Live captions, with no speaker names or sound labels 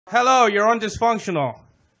Hello, you're on Dysfunctional.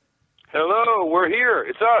 Hello, we're here.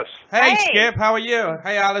 It's us. Hey, Skip, how are you?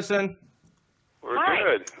 Hey, Allison. We're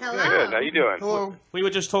good. Hello. Good. How you doing? Hello. We were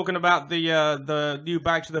just talking about the new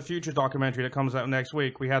Back to the Future documentary that comes out next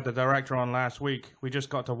week. We had the director on last week. We just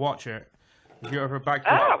got to watch it. If you ever back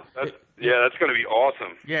to that's going to be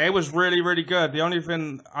awesome. Yeah, it was really, really good. The only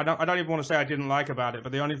thing I don't even want to say I didn't like about it,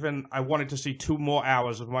 but the only thing I wanted to see 2 more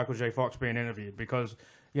hours of Michael J. Fox being interviewed because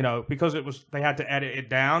it was they had to edit it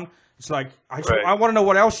down. It's like I want to know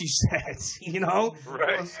what else he said,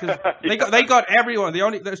 Right. They got everyone.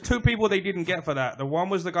 There's 2 people they didn't get for that. The one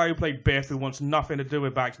was the guy who played Biff, who wants nothing to do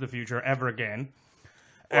with Back to the Future ever again.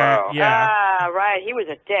 Wow. Right. He was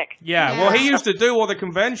a dick. Yeah, well, he used to do all the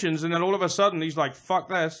conventions, and then all of a sudden he's like, "Fuck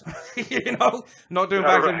this," not doing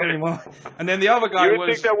Back to the Future anymore. And then the other guy you would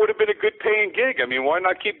think that would have been a good paying gig. I mean, why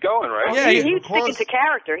not keep going, right? Yeah, he's sticking to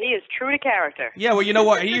character. He is true to character. Yeah, well, you know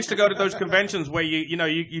what? He used to go to those conventions where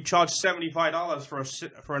you charge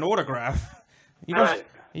 $75 for an autograph. He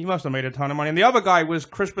must have made a ton of money. And the other guy was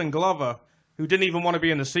Crispin Glover, who didn't even want to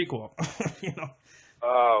be in the sequel.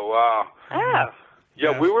 Oh wow. Oh.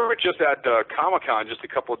 Yeah, we were just at Comic-Con just a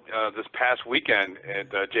couple this past weekend at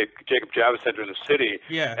Jacob Javits Center in the city.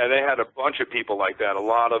 Yeah. And they had a bunch of people like that. A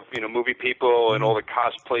lot of movie people and all the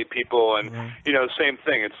cosplay people, and same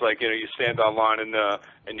thing. It's like you stand online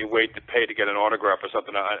and you wait to pay to get an autograph or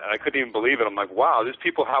something. I couldn't even believe it. I'm like, wow, these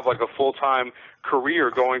people have like a full-time career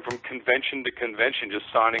going from convention to convention, just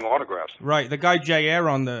signing autographs. Right. The guy Jay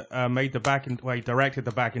Aaron that directed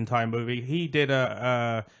the Back in Time movie. He did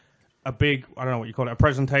a big, I don't know what you call it, a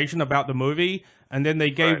presentation about the movie, and then they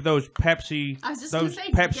gave those Pepsi,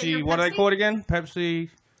 what are they called again? Pepsi,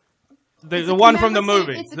 the one from the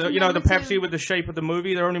movie, the Pepsi with the shape of the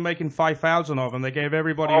movie. They're only making 5,000 of them. They gave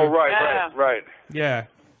everybody. Oh, right. Yeah,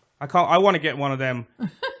 I want to get one of them.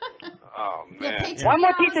 Oh man! One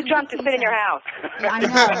more piece of junk to sit in your house. I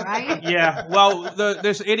know, right? Yeah. Well,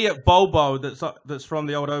 this idiot Bobo that's from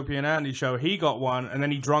the old Opie and Anthony Show, he got one and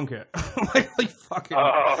then he drunk it. Like fucking.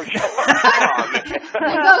 Oh,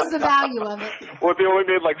 There goes the value of it. Well, they only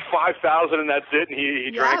made like 5,000 and that's it, and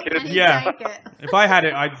he drank it. And he drank it. If I had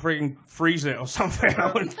it, I'd freaking freeze it or something.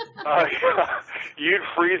 You'd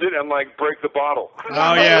freeze it and like break the bottle.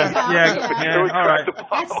 Oh yeah. All right.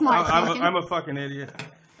 That's smart. I'm a fucking idiot.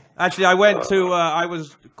 Actually, I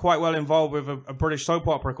was quite well involved with a British soap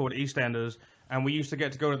opera called EastEnders, and we used to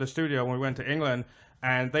get to go to the studio when we went to England,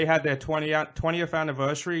 and they had their 20th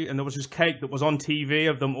anniversary, and there was this cake that was on TV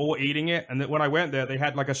of them all eating it, and when I went there, they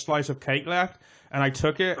had like a slice of cake left, and I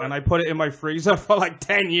took it, and I put it in my freezer for like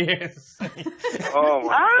 10 years. Oh,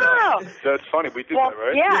 my God. That's funny. We did that,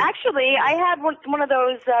 right? Yeah, actually, I had one of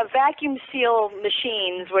those vacuum seal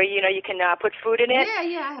machines where, you can put food in it.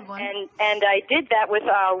 Yeah, I have one. And I did that with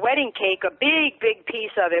our wedding cake. A big, big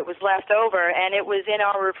piece of it was left over, and it was in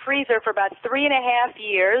our freezer for about 3.5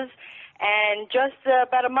 years. And just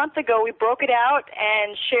about a month ago, we broke it out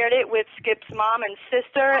and shared it with Skip's mom and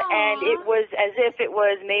sister, and it was as if it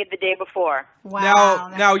was made the day before.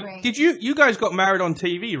 Wow. Now, great. did you guys got married on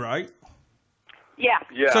TV, right? Yeah.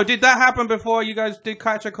 So did that happen before you guys did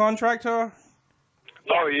Catch a Contractor?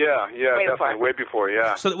 Yeah. Oh yeah, Way definitely, before. way before,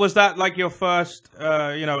 yeah. So was that like your first,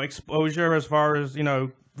 exposure as far as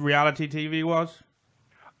reality TV was?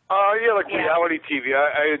 Reality TV.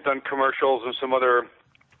 I had done commercials and some other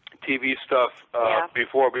TV stuff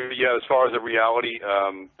before, but yeah, as far as the reality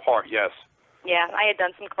part, yes. Yeah, I had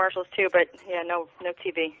done some commercials too, but yeah, no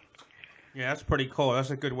TV. Yeah, that's pretty cool.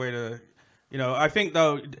 That's a good way to, I think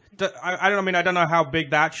though, I don't know how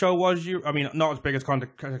big that show was. Not as big as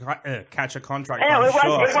Catch a Contractor. No, it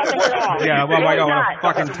wasn't at all. Yeah, well, my God,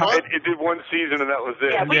 fucking It did one season and that was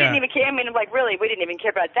it. Yeah, we didn't even care. We didn't even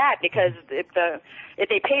care about that because if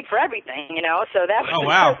they paid for everything, so that was the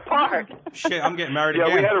first part. Shit, I'm getting married again.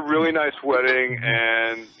 Yeah, we had a really nice wedding,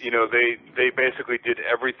 and they basically did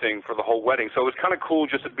everything for the whole wedding. So it was kind of cool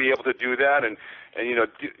just to be able to do that, and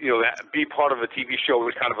be part of a TV show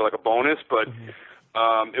was kind of like a bonus, but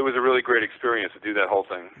it was a really great experience to do that whole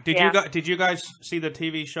thing. Did you guys see the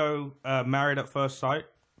TV show Married at First Sight?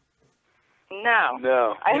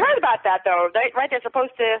 No. I heard about that though. They're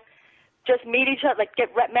supposed to just meet each other, like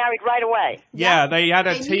get married right away. Yeah, they had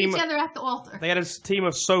a They team. meet each other at the altar. They had a team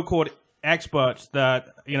of so-called experts that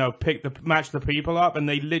matched the people up, and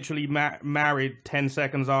they literally married 10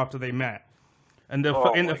 seconds after they met. And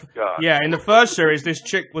in the first series, this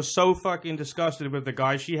chick was so fucking disgusted with the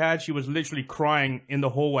guy she had. She was literally crying in the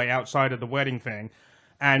hallway outside of the wedding thing.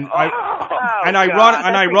 And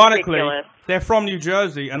ironically, They're from New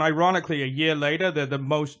Jersey, and ironically, a year later, they're the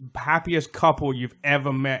most happiest couple you've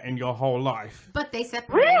ever met in your whole life. But they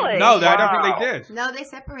separated. Really? No, I don't think they did. No, they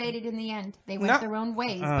separated in the end. They went their own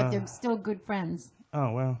ways, but they're still good friends.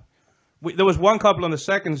 Oh, well. There was one couple on the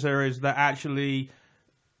second series that actually...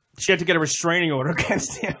 She had to get a restraining order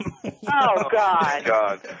against him. Oh, God.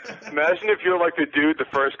 God. Imagine if you're like the dude, the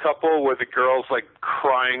first couple, where the girl's like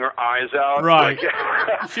crying her eyes out. Right.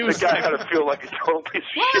 Like, She was the guy had to feel like a total piece of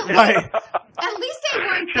shit. Right. At least they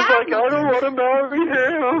weren't She's bad like, I don't want to marry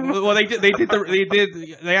him. Well,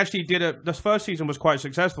 they actually did the first season was quite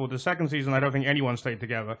successful. The second season, I don't think anyone stayed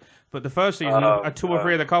together. But the first season, 2 or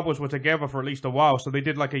 3 of the couples were together for at least a while. So they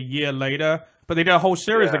did like a year later, but they did a whole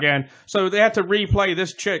series again. So they had to replay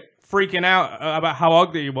this chick freaking out about how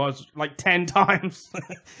ugly he was like 10 times.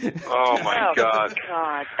 Oh my God.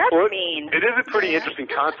 God, that's mean. It is a pretty interesting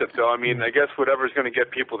concept, though. I mean, I guess whatever's going to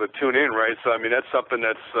get people to tune in, right? So, I mean, that's something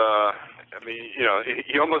that's, I mean, you know,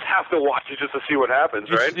 you almost have to watch it just to see what happens,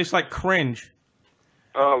 right? It's like cringe.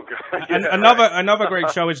 Oh, God. And another great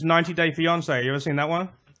show is 90 Day Fiancé. You ever seen that one?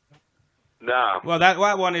 No. Well, that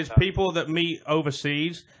one is people that meet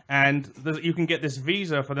overseas, and you can get this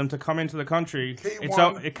visa for them to come into the country. It's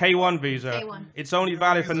a K1 visa. K1. It's only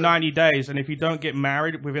valid for 90 days, and if you don't get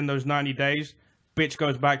married within those 90 days, bitch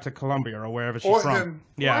goes back to Colombia or wherever she's from. Him.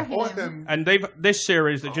 Yeah. Or him. And this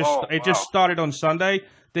series that just started on Sunday.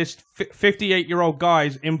 This 58-year-old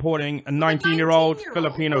guy's importing a 19-year-old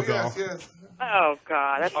Filipino girl. Yes. Oh,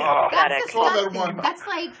 God, that's That's pathetic. disgusting. That's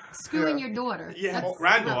like screwing your daughter. Yeah, That's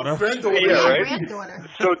granddaughter. Yeah, right? granddaughter.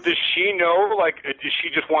 So does she know, like, does she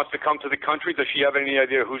just wants to come to the country? Does she have any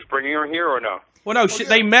idea who's bringing her here or no? Well, no,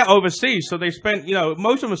 they met overseas, so they spent,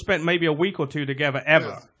 most of them spent maybe a week or two together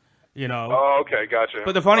ever. You know. Oh, okay, gotcha.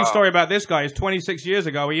 But the funny story about this guy is 26 years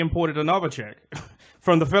ago, he imported another chick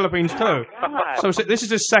from the Philippines, too. God. So this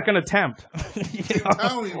is his second attempt.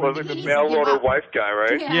 Was it the mail order wife guy,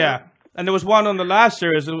 right? Yeah. And there was one on the last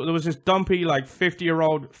series, there was this dumpy, like,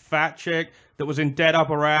 50-year-old fat chick that was in debt up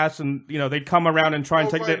her ass, and, they'd come around and try and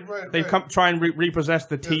try and repossess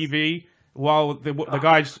the TV while the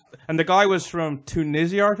guys, and the guy was from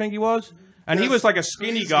Tunisia, I think he was. And he was like a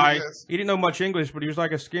skinny guy. He didn't know much English, but he was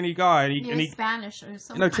like a skinny guy. And he was Spanish or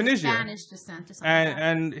something. No, Tunisia. Spanish descent or something.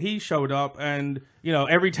 And he showed up, and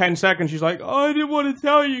every 10 seconds she's like, "Oh, I didn't want to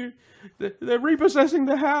tell you, they're repossessing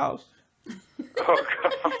the house." Oh,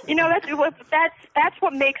 God. That's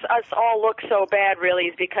what makes us all look so bad, really,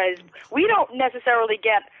 is because we don't necessarily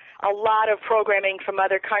get a lot of programming from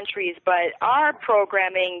other countries, but our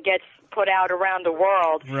programming gets put out around the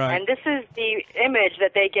world, and this is the image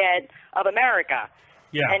that they get of America.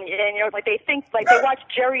 Yeah. And like they think, like they watch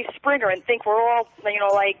Jerry Springer and think we're all,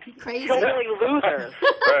 like crazy hillbilly losers.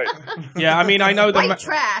 Right. Yeah, I mean, I know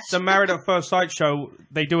trash. the Married at First Sight show,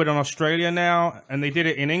 they do it in Australia now, and they did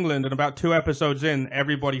it in England, and about 2 episodes in,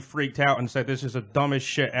 everybody freaked out and said, this is the dumbest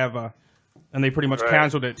shit ever. And they pretty much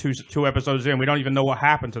canceled it 2 episodes in. We don't even know what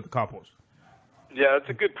happened to the couples. Yeah, that's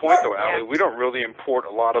a good point, though, Allie. We don't really import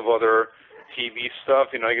a lot of other TV stuff,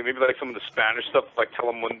 maybe like some of the Spanish stuff, like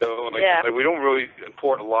Telemundo. And we don't really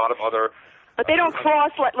import a lot of other. But they don't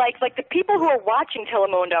cross like the people who are watching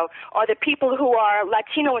Telemundo are the people who are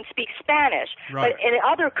Latino and speak Spanish. Right. But in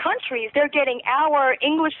other countries, they're getting our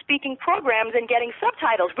English-speaking programs and getting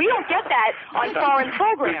subtitles. We don't get that on foreign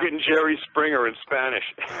programs. They're getting Jerry Springer in Spanish.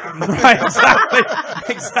 Right,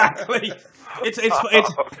 exactly.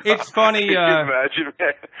 It's funny. Can you imagine,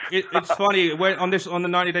 man? It's funny on the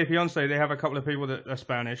 90 Day Fiancé, they have a couple of people that are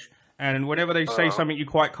Spanish, and whenever they say something you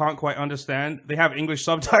can't quite understand, they have English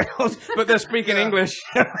subtitles, but they're speaking English.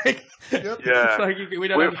 From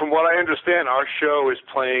what I understand, our show is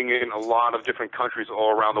playing in a lot of different countries all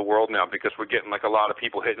around the world now, because we're getting like a lot of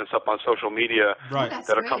people hitting us up on social media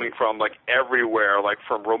that are coming from like everywhere, like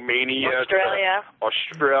from Romania,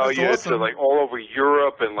 Australia to like all over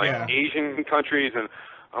Europe and like Asian countries, and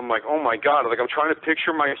I'm like, oh my God, like I'm trying to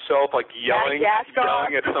picture myself like yelling at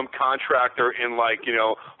some contractor in like,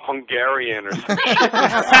 Hungarian or something.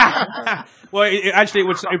 Well, it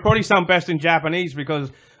would probably sound best in Japanese,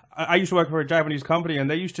 because I used to work for a Japanese company, and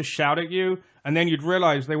they used to shout at you, and then you'd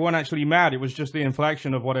realize they weren't actually mad. It was just the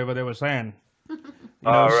inflection of whatever they were saying.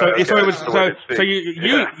 I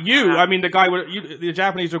mean, the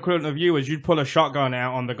Japanese equivalent of you is you'd pull a shotgun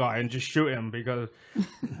out on the guy and just shoot him because.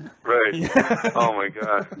 Right. Oh my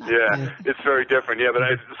God. Yeah, it's very different. Yeah, but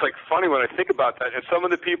it's like funny when I think about that. And some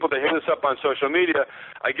of the people that hit us up on social media,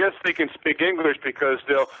 I guess they can speak English because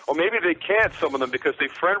or maybe they can't. Some of them because they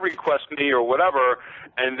friend request me or whatever,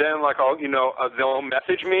 and then like they'll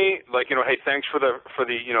message me like hey, thanks for the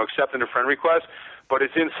accepting the friend request. But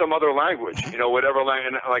it's in some other language, whatever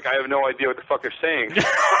and like I have no idea what the fuck they're saying.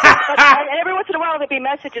 And every once in a while there'd be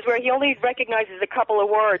messages where he only recognizes a couple of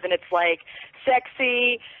words, and it's like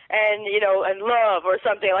sexy and and love or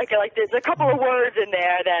something like there's a couple of words in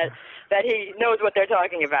there that he knows what they're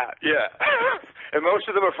talking about. Yeah. And most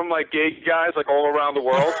of them are from like gay guys like all around the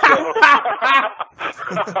world. So,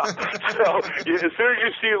 as soon as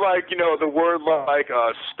you see like the word like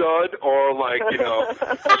stud or like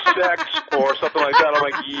sex or something like that, I'm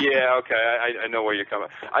like, yeah, okay, I know where you're coming.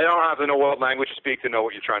 I don't have to know what language to speak to know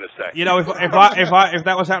what you're trying to say. If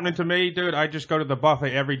that was happening to me, dude, I'd just go to the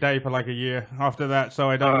buffet every day for like a year after that, so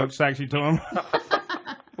I don't look sexy to him.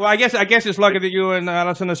 Well, I guess it's lucky that you and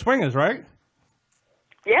Alison are swingers, right?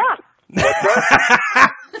 Yeah. I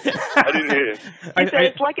didn't hear you. I said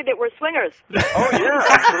it's lucky that we're swingers. Oh, yeah,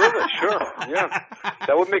 absolutely, sure, yeah.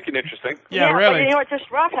 That would make it interesting. Yeah, really. But, it's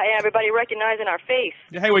just rough how everybody recognizing our face.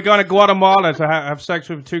 Hey, we're going to Guatemala to have sex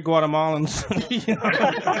with 2 Guatemalans.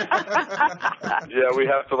 Yeah, we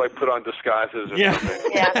have to, like, put on disguises or something.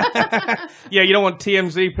 Yeah. Yeah, you don't want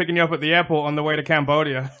TMZ picking you up at the airport on the way to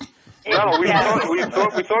Cambodia. No, we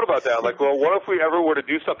thought about that. Like, well, what if we ever were to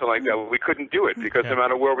do something like that? We couldn't do it because no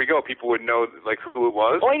matter where we go, people would know like who it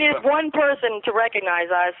was. We need one person to recognize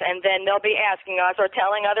us, and then they'll be asking us or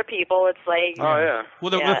telling other people. It's like, oh yeah. Well,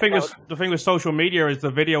 the thing with social media is the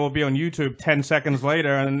video will be on YouTube 10 seconds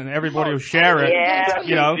later, and everybody will share it. Yeah.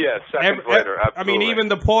 Seconds later. Absolutely. I mean, even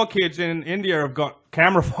the poor kids in India have got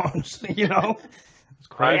camera phones.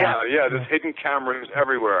 Crazy. Yeah, there's hidden cameras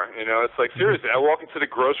everywhere. It's like, seriously, I walk into the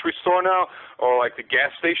grocery store now or like the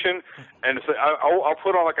gas station, and it's like, I'll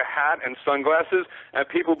put on like a hat and sunglasses, and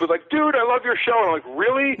people will be like, dude, I love your show. And I'm like,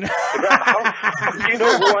 really? How do you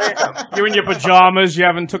know who I am? You're in your pajamas, you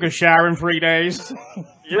haven't took a shower in 3 days.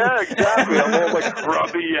 Yeah, exactly. I'm all like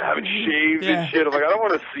grubby, I haven't shaved and shit. I'm like, I don't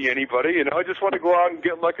want to see anybody, I just want to go out and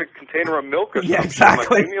get like a container of milk or something. Yeah,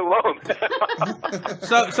 exactly. Like, leave me alone.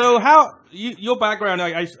 So how your background?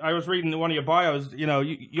 I was reading one of your bios.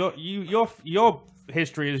 Your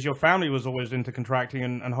history is your family was always into contracting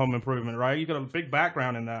and home improvement, right? You got a big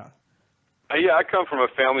background in that. Yeah, I come from a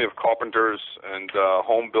family of carpenters and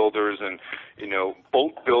home builders and,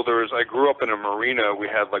 boat builders. I grew up in a marina. We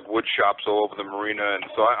had, like, wood shops all over the marina. And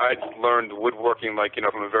so I learned woodworking, like,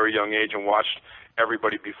 from a very young age and watched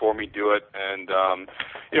everybody before me do it. And,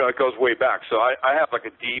 it goes way back. So I have, like,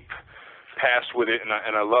 a deep past with it, and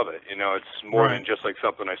I love it. It's more than just, like,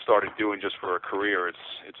 something I started doing just for a career.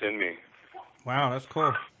 It's in me. Wow, that's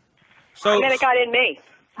cool. So, and then it got in me.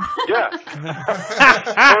 Yeah.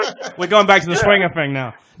 We're going back to the swinger thing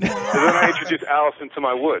now. So then I introduced Alison to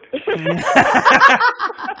my wood.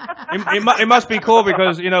 It must be cool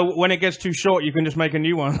because, when it gets too short, you can just make a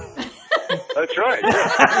new one. That's right.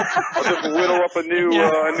 Yeah. I'll just whittle up a new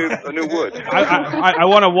wood. I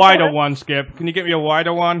want a wider one, Skip. Can you get me a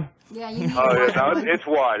wider one? Yeah, you need it's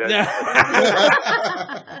wide.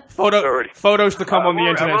 Photos to come on the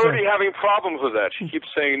internet. I'm already having problems with that. She keeps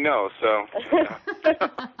saying no, so.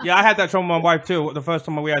 Yeah, I had that trouble with my wife too. The first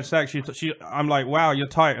time we had sex, I'm like, wow, you're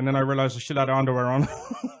tight. And then I realized she had underwear on.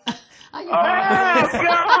 Oh, God!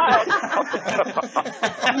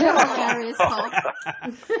 You're hilarious, Paul.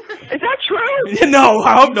 Is that true? No,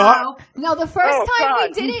 I hope not. No, the first time God.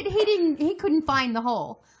 we did it, he couldn't find the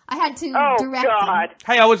hole. I had to direct God. him.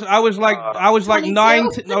 Hey, I was like 22?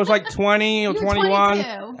 19. I was like 20 or 21,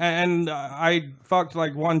 22. and I fucked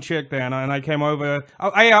like one chick there, and I came over.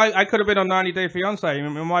 I could have been on 90 Day Fiance. I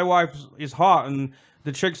mean, my wife is hot, and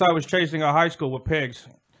the chicks I was chasing at high school were pigs,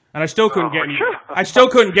 and I still couldn't get. I still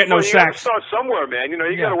couldn't get no you sex. gotta start somewhere, man. You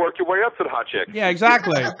got to work your way up to the hot chick. Yeah,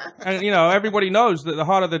 exactly. And everybody knows that the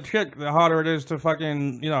hotter the chick, the harder it is to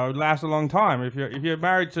fucking last a long time. If you're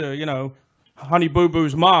married to Honey Boo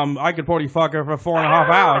Boo's mom, I could probably fuck her for 4.5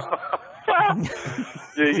 hours.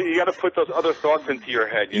 Yeah, you got to put those other thoughts into your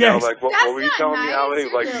head. Yes. Like what were you telling me, Ali?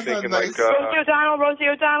 Like thinking like Rosie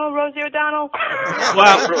O'Donnell.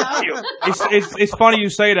 Well, it's funny you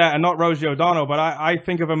say that and not Rosie O'Donnell, but I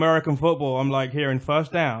think of American football. I'm like hearing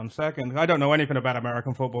first down, second. I don't know anything about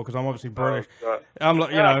American football because I'm obviously British. I'm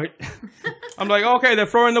like, I'm like, okay, they're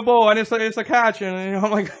throwing the ball and it's a catch, and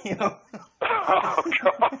I'm like, Oh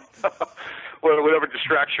God. Whatever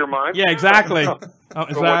distracts your mind. Yeah, exactly. From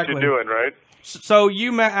what you're doing, right? So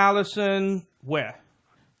you met Alison where?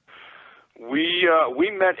 We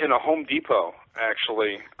met in a Home Depot,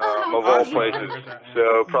 actually, of all places.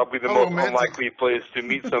 So probably the most unlikely place to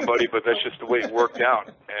meet somebody, but that's just the way it worked out.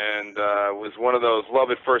 And it was one of those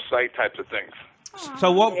love at first sight types of things.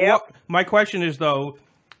 So what my question is, though,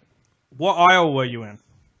 what aisle were you in?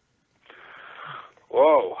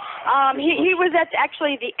 Whoa. He was at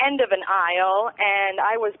actually the end of an aisle, and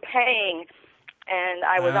I was paying and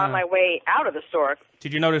I was on my way out of the store.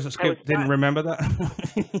 Did you notice that Skip didn't remember that?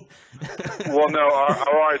 Well, no,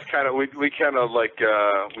 our eyes kind of we kind of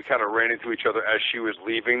ran into each other as she was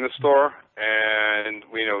leaving the store, and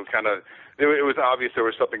we it was obvious there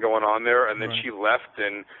was something going on there, and then she left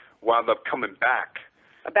and wound up coming back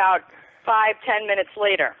about 5-10 minutes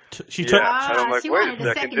later. She took. And I'm like, wait a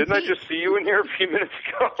second, didn't I just see you in here a few minutes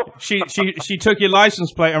ago? She took your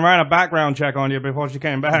license plate and ran a background check on you before she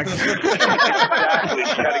came back. Exactly.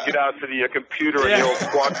 She had to get out to the computer in the old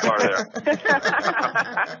squad car there.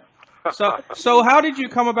 So how did you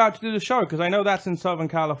come about to do the show? Because I know that's in Southern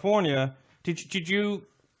California. Did you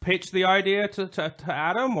pitch the idea to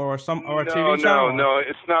Adam or a TV show? No,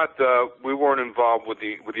 it's not. We weren't involved with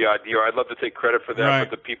the idea. I'd love to take credit for that, right.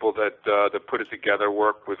 but the people that put it together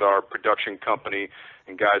work with our production company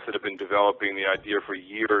and guys that have been developing the idea for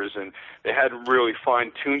years, and they hadn't really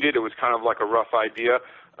fine-tuned it. It was kind of like a rough idea,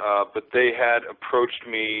 but they had approached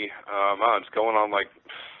me. It's going on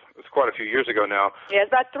it's quite a few years ago now. Yeah,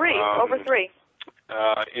 it's about over 3.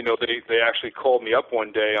 They actually called me up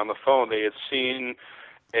one day on the phone. They had seen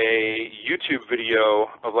a YouTube video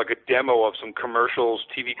of a demo of some commercials,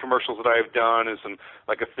 TV commercials that I have done, and some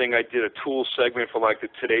a thing I did, a tool segment for the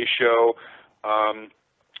Today Show.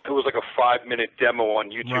 It was a 5-minute demo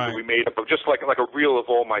on YouTube that we made up of just like a reel of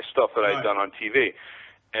all my stuff that I had done on TV.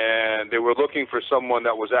 And they were looking for someone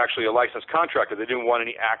that was actually a licensed contractor. They didn't want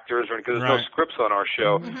any actors or anything, because there's no scripts on our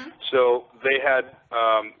show. Mm-hmm. So they had,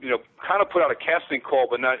 kind of put out a casting call,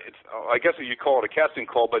 but not. I guess you'd call it a casting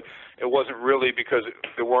call, but it wasn't really, because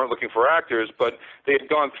they weren't looking for actors. But they had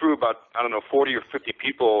gone through about 40 or 50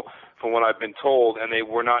 people, from what I've been told, and they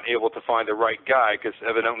were not able to find the right guy, because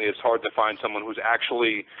evidently it's hard to find someone who's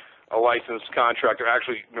actually a licensed contractor,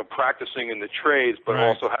 actually practicing in the trades, but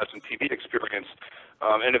also has some TV experience.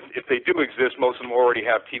 And if they do exist, most of them already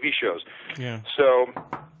have TV shows. Yeah. So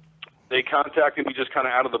they contacted me just kind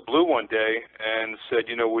of out of the blue one day and said,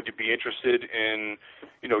 would you be interested in,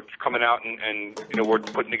 coming out and we're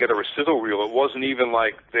putting together a sizzle reel. It wasn't even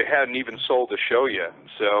they hadn't even sold the show yet.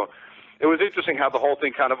 So it was interesting how the whole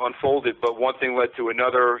thing kind of unfolded, but one thing led to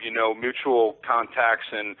another, mutual contacts,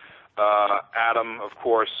 and Adam, of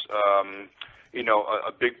course,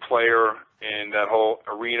 a big player in that whole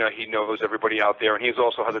arena. He knows everybody out there, and he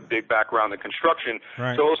also has a big background in construction.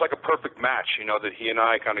 Right. So it was like a perfect match, that he and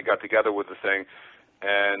I kind of got together with the thing.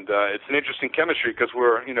 And it's an interesting chemistry, because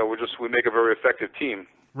we make a very effective team.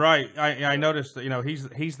 Right. I noticed that,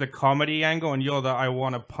 he's the comedy angle, and you're the I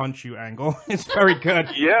want to punch you angle. It's very good.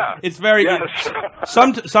 Yeah. It's very good.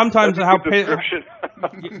 Sometimes how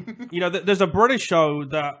there's a British show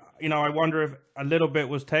that I wonder if a little bit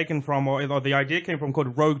was taken from, or the idea came from,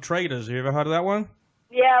 called Rogue Traders. Have you ever heard of that one?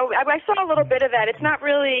 Yeah, I saw a little bit of that. It's not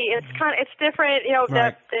really. It's different.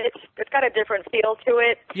 Right. It's got a different feel to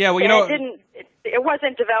it. Yeah, well, it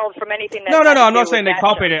wasn't developed from anything. No. I'm not saying they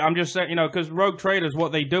copied it. I'm just saying, because Rogue Traders,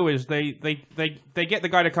 what they do is they get the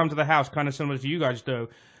guy to come to the house, kind of similar to you guys do.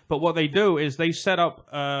 But what they do is they set up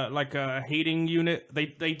a heating unit.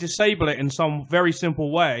 They disable it in some very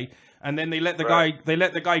simple way, and then they let the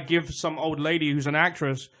guy give some old lady who's an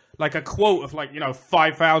actress a quote of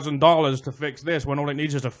 $5,000 to fix this, when all it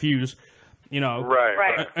needs is a fuse.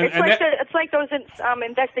 Right. It's like those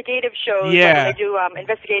investigative shows. Yeah. Where they do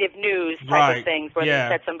investigative news type of things, where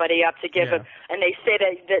they set somebody up to give and they say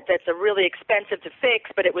that that's a really expensive to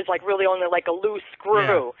fix, but it was really only a loose screw.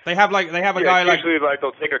 Yeah. They have a guy usually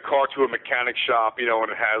they'll take a car to a mechanic shop, and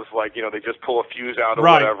it has they just pull a fuse out or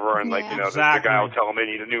whatever, and the guy will tell them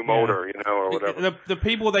they need a new motor, or whatever. The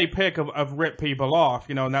people they pick have ripped people off,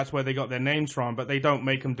 and that's where they got their names from, but they don't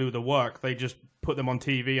make them do the work. They just put them on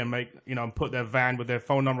TV and put their van with their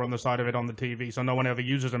phone number on the side of it on the TV, so no one ever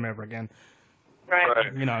uses them ever again. Right.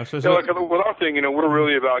 With our thing, we're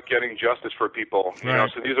really about getting justice for people.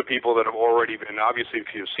 So these are people that have already been, obviously, if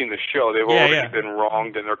you've seen the show, they've already been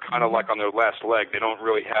wronged, and they're kind of on their last leg. They don't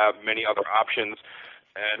really have many other options.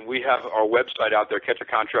 And we have our website out there,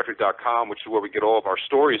 catchacontractor.com, which is where we get all of our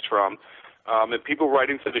stories from. And people write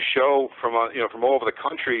into the show from from all over the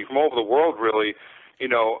country, from all over the world, really,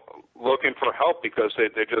 looking for help, because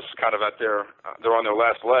they're just kind of they're on their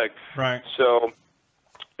last leg. Right. So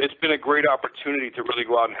it's been a great opportunity to really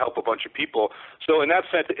go out and help a bunch of people. So in that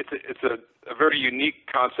sense, it's a very unique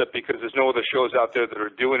concept, because there's no other shows out there that are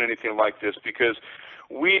doing anything like this, because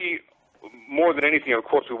we, more than anything, of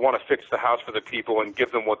course, we want to fix the house for the people and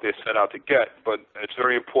give them what they set out to get, but it's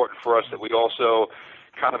very important for us that we also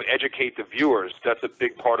kind of educate the viewers. That's a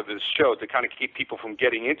big part of this show, to kind of keep people from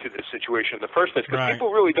getting into this situation in the first place, because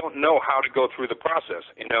people really don't know how to go through the process,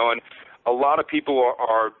 and a lot of people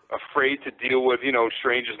are afraid to deal with,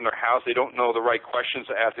 strangers in their house. They don't know the right questions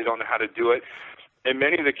to ask. They don't know how to do it. In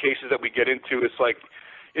many of the cases that we get into, it's like,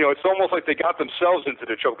 it's almost like they got themselves into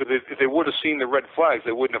the trouble, because if they would have seen the red flags,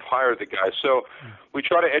 they wouldn't have hired the guy. So we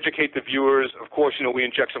try to educate the viewers. Of course, we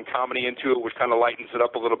inject some comedy into it, which kind of lightens it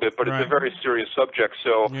up a little bit, but it's a very serious subject.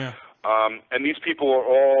 So, and these people are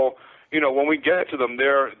all, when we get to them,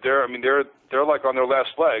 they're like on their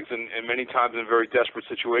last legs, and many times in a very desperate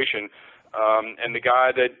situation. And the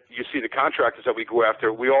guy that you see, the contractors that we go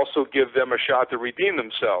after, we also give them a shot to redeem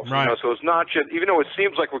themselves. Right. So it's not just, even though it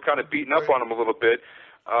seems like we're kind of beating up on them a little bit,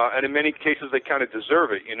 and in many cases they kind of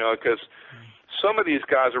deserve it, because some of these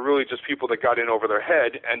guys are really just people that got in over their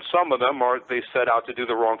head, and some of them they set out to do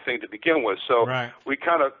the wrong thing to begin with. So we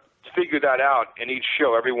kind of figure that out in each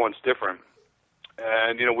show. Everyone's different.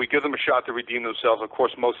 And, we give them a shot to redeem themselves. Of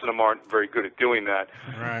course, most of them aren't very good at doing that.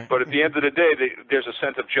 Right. But at the end of the day, there's a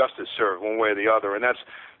sense of justice served one way or the other. And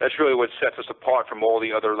that's really what sets us apart from all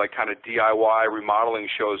the other, like, kind of DIY remodeling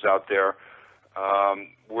shows out there.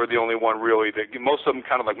 We're the only one really that, most of them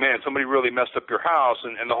kind of like, man, somebody really messed up your house,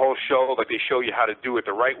 and the whole show, like, they show you how to do it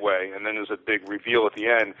the right way, and then there's a big reveal at the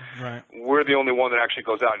end. Right. We're the only one that actually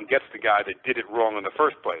goes out and gets the guy that did it wrong in the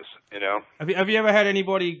first place, Have you ever had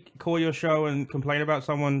anybody call your show and complain about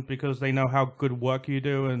someone because they know how good work you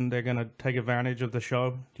do and they're going to take advantage of the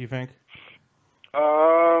show, do you think?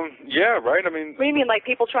 Yeah, right, What do you mean, like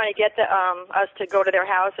people trying to get us to go to their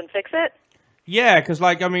house and fix it? Yeah, because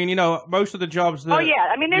most of the jobs that... Oh,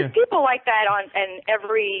 yeah. There's people like that on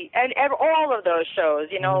all of those shows,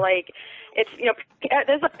 like, it's,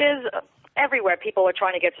 there's everywhere people are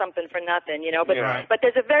trying to get something for nothing, but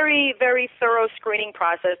there's a very, very thorough screening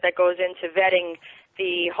process that goes into vetting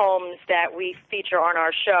the homes that we feature on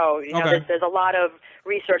our show. There's a lot of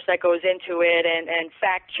research that goes into it and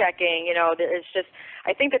fact-checking, it's just,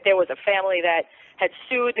 I think that there was a family that had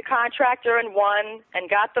sued the contractor and won and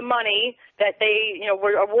got the money that they,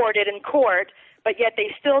 were awarded in court, but yet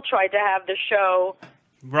they still tried to have the show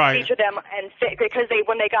feature them, and because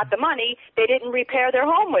when they got the money, they didn't repair their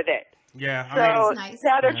home with it. Yeah. So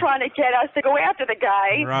now they're trying to get us to go after the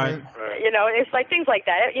guy. Right. It's like things like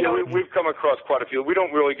that. We've come across quite a few. We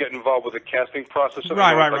don't really get involved with the casting process.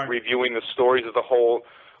 Right. Reviewing the stories of the whole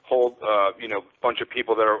bunch of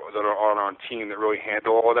people that are on our team that really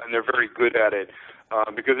handle all that, and they're very good at it,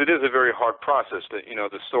 because it is a very hard process. That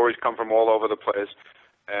the stories come from all over the place,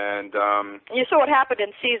 and you saw what happened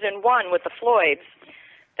in season 1 with the Floyds.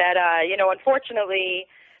 That unfortunately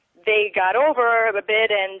they got over a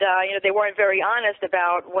bit, and they weren't very honest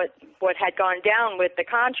about what had gone down with the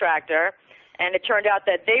contractor. And it turned out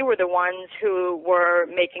that they were the ones who were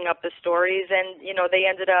making up the stories, and they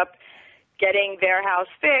ended up getting their house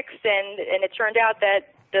fixed, and it turned out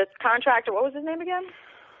that the contractor, what was his name again?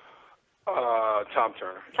 Tom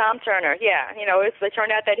Turner. Tom Turner, yeah. It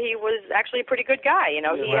turned out that he was actually a pretty good guy. He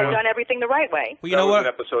had done everything the right way. Well, that was an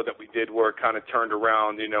episode that we did where it kind of turned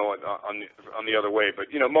around, on the other way. But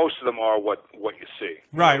most of them are what you see.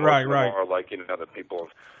 Right. Are like that people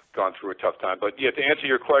have gone through a tough time. But yeah, to answer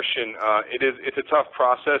your question, it's a tough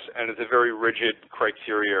process, and it's a very rigid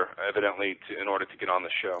criteria, evidently, in order to get on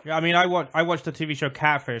the show. Yeah, I watched the TV show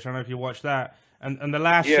Catfish. I don't know if you watched that. And the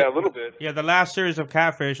last a little bit. Yeah, the last series of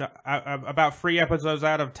Catfish, about 3 episodes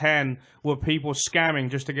out of 10 were people scamming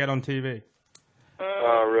just to get on TV.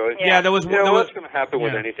 Oh, really? Yeah, there was. What's going to happen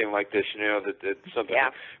with anything like this? That something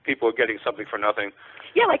people are getting something for nothing.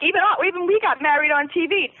 Yeah, like even we got married on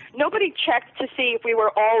TV. Nobody checked to see if we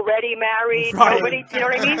were already married. Right. Nobody, you know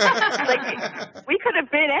what I mean? Like we could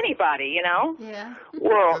have been anybody, Yeah.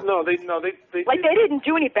 Well, no, they like they didn't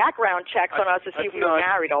do any background checks on us to see if we were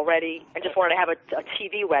married already, and just wanted to have a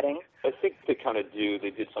TV wedding. I think they kind of do. They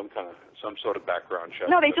did some sort of background check.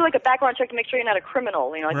 No, they do like a background check to make sure you're not a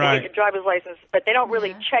criminal. Like they get your driver's license, but they don't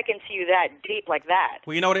really check into you that deep like that.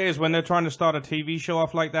 Well, you know what it is? When they're trying to start a TV show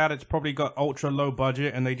off like that, it's probably got ultra low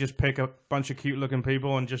budget, and they just pick a bunch of cute looking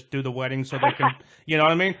people and just do the wedding so they can, you know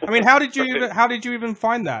what I mean? I mean, how did you even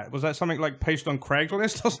find that? Was that something like pasted on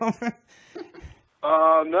Craigslist or something?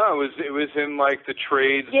 No, it was in like the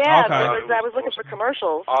trades. Yeah, okay. I was looking for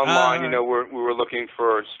commercials online. We were looking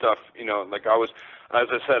for stuff. Like I was, as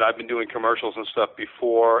I said, I've been doing commercials and stuff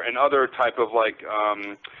before, and other type of like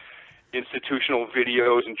institutional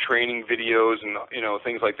videos and training videos and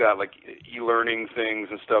things like that, like e-learning things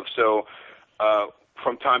and stuff. So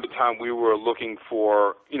from time to time, we were looking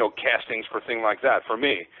for castings for things like that for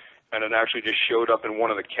me, and it actually just showed up in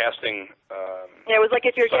one of the casting. Yeah, it was like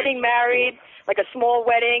if you're sites. getting married, like a small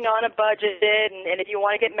wedding on a budget, and if you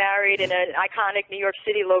want to get married in an iconic New York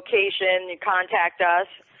City location, you contact us.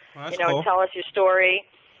 Well, that's cool. Tell us your story.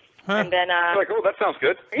 And then, like, oh, that sounds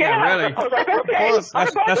good. Yeah, really. I was like, okay,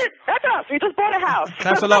 that's us. We just bought a house.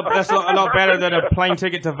 That's a lot better than a plane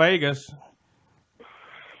ticket to Vegas.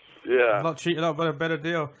 Yeah. A lot better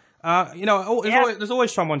deal. There's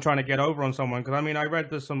always someone trying to get over on someone. Because I mean, I read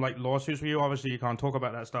there's some like lawsuits for you. Obviously, you can't talk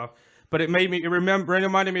about that stuff. But it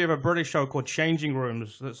reminded me of a British show called Changing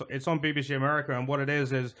Rooms. It's on BBC America, and what it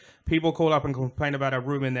is people call up and complain about a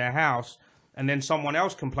room in their house, and then someone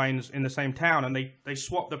else complains in the same town, and they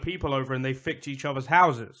swap the people over and they fix each other's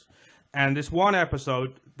houses. And this one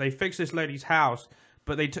episode, they fixed this lady's house,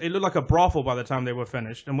 but it looked like a brothel by the time they were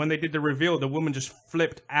finished. And when they did the reveal, the woman just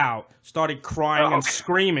flipped out, started crying and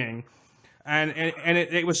screaming. And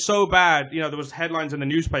it was so bad, there was headlines in the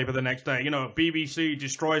newspaper the next day, BBC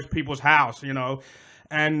destroys people's house,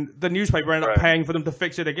 and the newspaper ended up paying for them to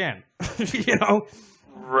fix it again,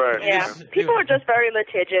 Right. Yeah. People are just very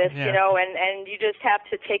litigious, and you just have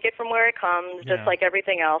to take it from where it comes, just like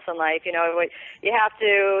everything else in life. You have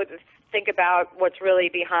to think about what's really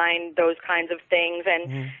behind those kinds of things.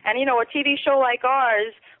 And a TV show like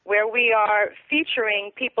ours, where we are featuring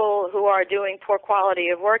people who are doing poor quality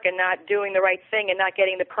of work and not doing the right thing and not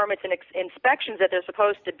getting the permits and inspections that they're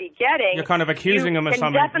supposed to be getting. You're kind of accusing them of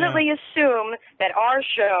something. You can definitely assume that our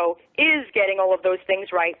show is getting all of those things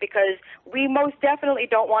right, because we most definitely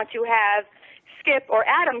don't want to have Skip or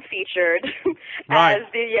Adam featured as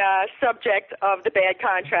the subject of the bad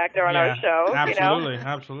contractor on our show.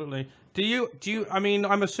 Absolutely. Do you? I mean,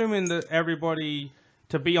 I'm assuming that everybody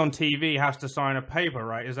to be on TV has to sign a paper,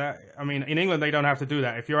 right? Is that? I mean, in England they don't have to do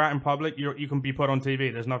that. If you're out in public, you can be put on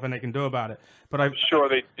TV. There's nothing they can do about it. But I'm sure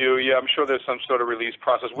they do. Yeah, I'm sure there's some sort of release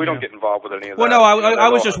process. We don't get involved with any of that. Well, no, I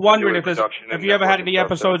was just wondering if have you ever had any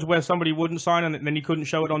episodes where somebody wouldn't sign and then you couldn't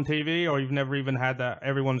show it on TV, or you've never even had that?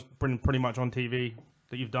 Everyone's been pretty much on TV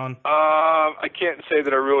that you've done. I can't say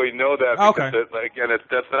that I really know that, because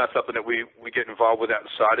that's not something that we get involved with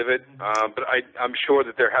outside of it. But I'm sure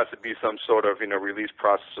that there has to be some sort of release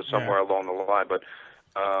process or somewhere along the line. But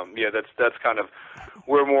that's kind of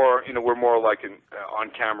we're more like an on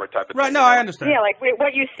camera type of thing. Right? No, I understand. Yeah, like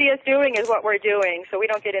what you see us doing is what we're doing, so we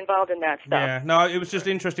don't get involved in that stuff. Yeah, no, it was just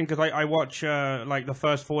interesting because I watch like the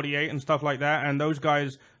First 48 and stuff like that, and those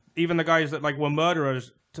guys, even the guys that like were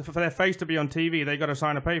murderers, for their face to be on TV, they got to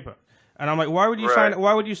sign a paper. And I'm like, why would you sign?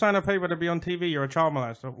 Why would you sign a paper to be on TV? You're a child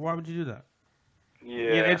molester. Why would you do that?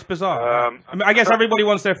 Yeah, it's bizarre. I mean, I guess everybody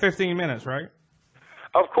wants their 15 minutes, right?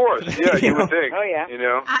 Of course, yeah, you would think. Oh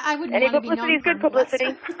yeah, I would. Any publicity is good publicity.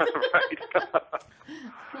 Right.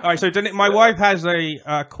 All right, so my wife has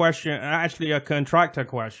a question, actually a contractor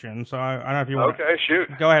question. So I don't know if you want. Okay, shoot.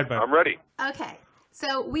 Go ahead, babe. I'm ready. Okay,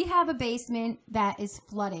 so we have a basement that is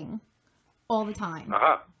flooding all the time.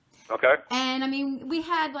 Okay. And I mean, we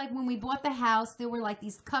had like when we bought the house, there were like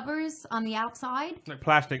these covers on the outside. Like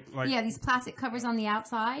plastic, like these plastic covers on the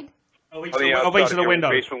outside. Each of the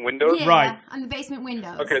windows. Basement windows? Yeah, right. On the basement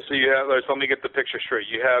windows. Okay, so you have, let me get the picture straight.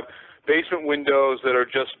 You have basement windows that are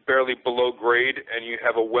just barely below grade, and you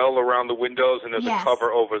have a well around the windows, and there's a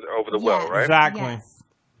cover over the well, right? Exactly. Yes.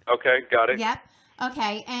 Okay, got it. Yep.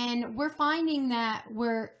 Okay, and we're finding that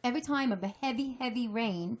every time of a heavy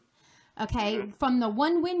rain, from the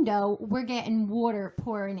one window, we're getting water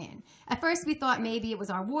pouring in. At first, we thought maybe it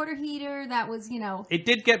was our water heater that was, It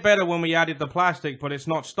did get better when we added the plastic, but it's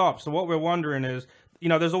not stopped. So what we're wondering is,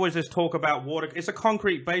 there's always this talk about water. It's a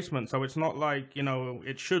concrete basement, so it's not like,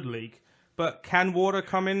 it should leak. But can water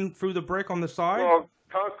come in through the brick on the side? Well,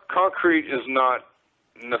 concrete is not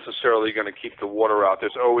necessarily going to keep the water out.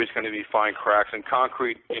 There's always going to be fine cracks, and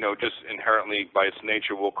concrete, just inherently by its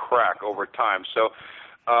nature will crack over time. So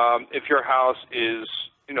if your house is,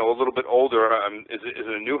 a little bit older, is it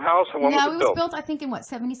a new house? When was it built? Built, I think, in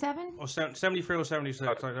 77? Or 73 or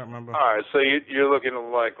 76, I don't remember. All right, so you're looking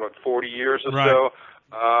at like, 40 years or right. so?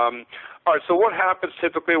 All right, so what happens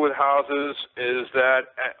typically with houses is that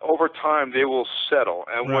over time they will settle.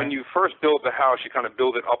 And when you first build the house, you kind of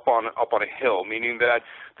build it up on a hill, meaning that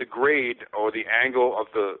the grade or the angle of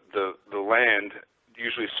the land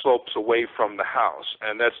usually slopes away from the house,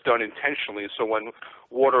 and that's done intentionally. So when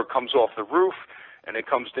water comes off the roof and it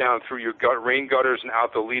comes down through your rain gutters and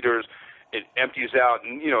out the leaders, it empties out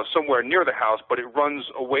and somewhere near the house, but it runs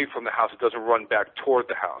away from the house. It doesn't run back toward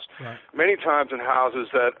the house. Right. Many times in houses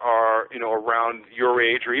that are around your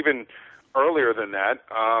age or even earlier than that,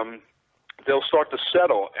 they'll start to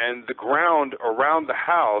settle, and the ground around the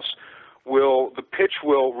house the pitch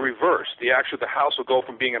will reverse. The house will go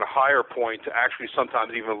from being at a higher point to actually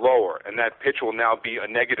sometimes even lower, and that pitch will now be a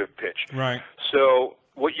negative pitch. Right. So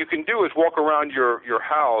what you can do is walk around your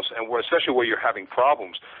house, and especially where you're having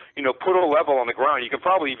problems, put a level on the ground. You can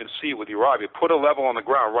probably even see it with your eye. You put a level on the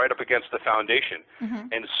ground right up against the foundation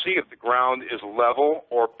and see if the ground is level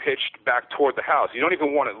or pitched back toward the house. You don't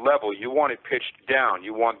even want it level. You want it pitched down.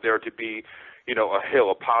 You want there to be, a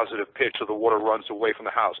hill, a positive pitch, so the water runs away from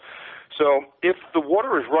the house. So if the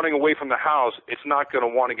water is running away from the house, it's not going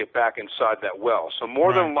to want to get back inside that well. So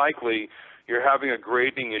more than likely, you're having a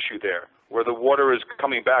grading issue there, where the water is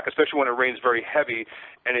coming back, especially when it rains very heavy,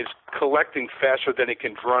 and it's collecting faster than it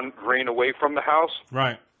can drain away from the house.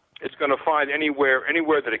 Right. It's going to find anywhere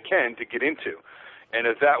that it can to get into. And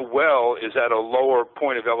if that well is at a lower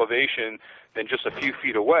point of elevation than just a few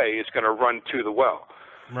feet away, it's going to run to the well.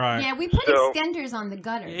 Right. Yeah, we put extenders on the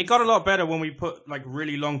gutters. It got a lot better when we put like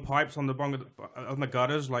really long pipes on the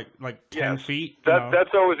gutters, like 10 feet.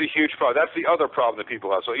 That's always a huge problem. That's the other problem that people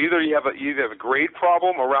have. So either you have a grade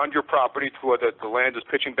problem around your property to where the land is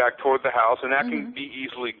pitching back toward the house, and that can be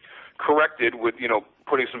easily corrected with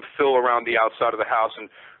putting some fill around the outside of the house and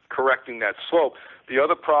correcting that slope. The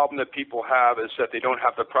other problem that people have is that they don't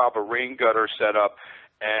have the proper rain gutter set up,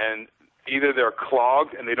 and either they're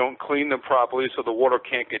clogged and they don't clean them properly, so the water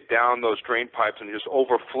can't get down those drain pipes and just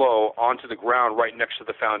overflow onto the ground right next to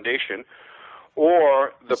the foundation,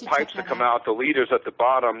 or the pipes that come out, the leaders at the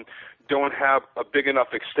bottom, don't have a big enough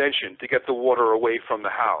extension to get the water away from the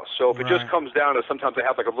house. So if it just comes down to, sometimes they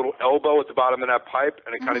have like a little elbow at the bottom of that pipe,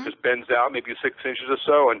 and it kind of just bends out maybe 6 inches or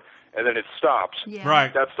so, and then it stops. Yeah.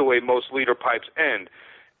 Right. That's the way most leader pipes end.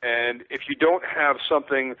 And if you don't have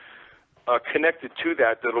something connected to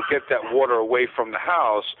that'll get that water away from the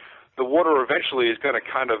house, the water eventually is going to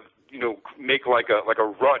kind of make like a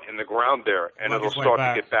rut in the ground there, and it'll start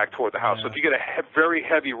to get back toward the house. So if you get a very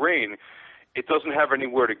heavy rain, it doesn't have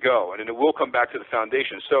anywhere to go, and it will come back to the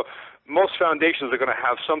foundation. So most foundations are going to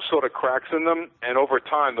have some sort of cracks in them, and over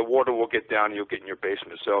time the water will get down and you'll get in your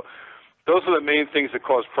basement. So those are the main things that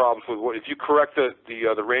cause problems with water. If you correct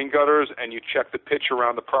the rain gutters and you check the pitch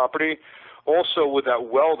around the property, also with that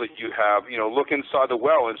well that you have, look inside the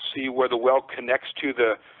well and see where the well connects to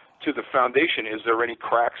the foundation. Is there any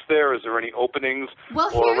cracks there? Is there any openings?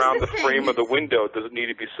 Or around the frame of the window? Does it need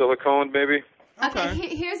to be siliconed maybe?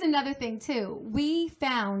 Okay, here's another thing too. We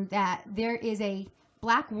found that there is a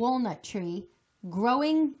black walnut tree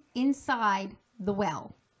growing inside the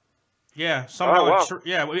well. Yeah, somehow. It was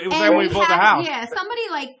there when we built the house. Yeah, somebody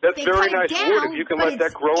that's they very cut nice it down, wood. If you can let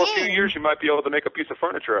that grow a few years, you might be able to make a piece of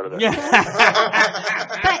furniture out of that. Yeah.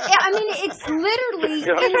 But I mean, it's literally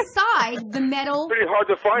inside the metal. It's pretty hard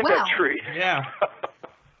to find that tree. Yeah.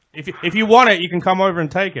 If you want it, you can come over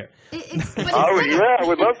and take it. I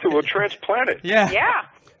would love to. We'll transplant it. Yeah. Yeah.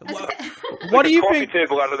 What do you think? Coffee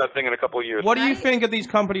table out of that thing in a couple of years. What do you think of these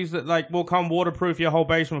companies that will come waterproof your whole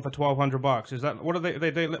basement for $1,200? Is that what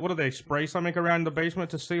do they spray something around the basement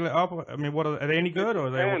to seal it up? I mean, are they any good or are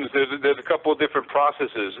they? There's a couple of different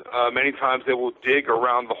processes. Many times they will dig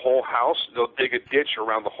around the whole house. They'll dig a ditch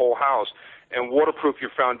around the whole house and waterproof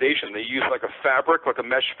your foundation. They use like a fabric, like a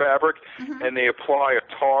mesh fabric, and they apply a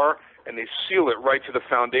tar and they seal it right to the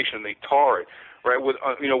foundation. They tar it. Right, with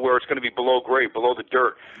where it's going to be below grade, below the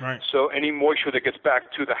dirt. Right. So any moisture that gets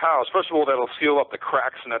back to the house, first of all, that'll seal up the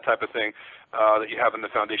cracks and that type of thing that you have in the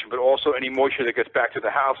foundation. But also any moisture that gets back to the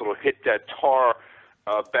house, it'll hit that tar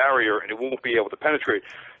barrier and it won't be able to penetrate.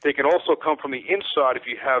 They can also come from the inside if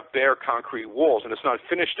you have bare concrete walls and it's not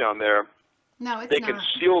finished down there. No, it's not. They can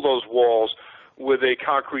seal those walls with a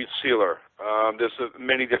concrete sealer. There's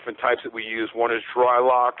many different types that we use. One is dry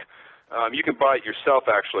lock. You can buy it yourself,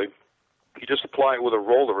 actually. You just apply it with a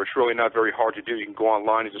roller. It's really not very hard to do. You can go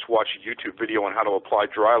online and just watch a YouTube video on how to apply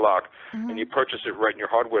dry lock, and you purchase it right in your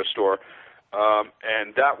hardware store,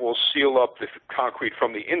 and that will seal up the concrete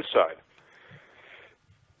from the inside.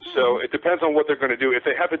 So it depends on what they're going to do. If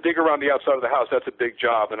they have to dig around the outside of the house, that's a big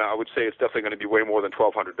job, and I would say it's definitely going to be way more than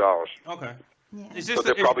 $1,200. Okay. Yeah. So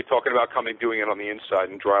they're probably talking about doing it on the inside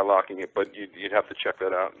and dry locking it, but you'd have to check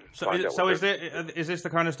that out. Is this the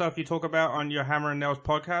kind of stuff you talk about on your Hammer and Nails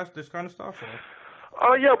podcast? This kind of stuff?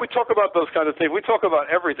 Yeah, we talk about those kinds of things. We talk about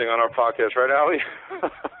everything on our podcast, right, Allie?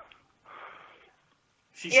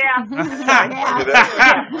 Yeah.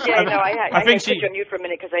 I think she put you on mute for a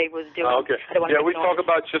minute because I was doing. Okay. We talk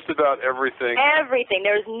about just about everything. Everything.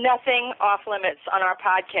 There's nothing off limits on our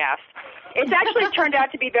podcast. It's actually turned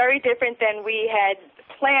out to be very different than we had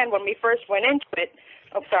planned when we first went into it.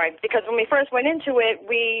 Oh, sorry. Because when we first went into it,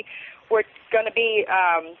 we were going to be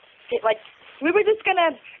we were just going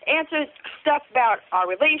to answer stuff about our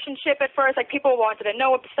relationship at first. Like people wanted to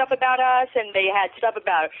know stuff about us, and they had stuff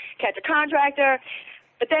about Contractor.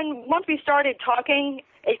 But then once we started talking,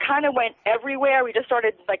 it kind of went everywhere. We just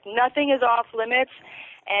started, like, nothing is off limits.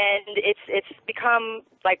 And it's become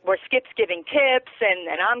like where Skip's giving tips and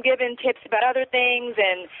I'm giving tips about other things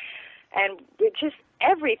and it's just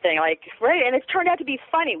everything, like, right? And it's turned out to be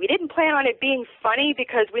funny. We didn't plan on it being funny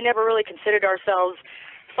because we never really considered ourselves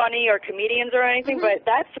funny or comedians or anything, but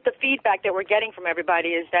that's the feedback that we're getting from everybody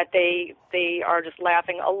is that they are just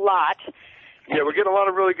laughing a lot. Yeah, we're getting a lot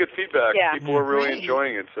of really good feedback. Yeah. People are really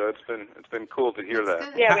enjoying it, so it's been cool to hear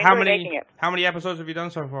that. Yeah, we enjoy making it. How many episodes have you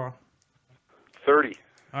done so far? 30.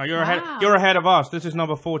 You're ahead of us. This is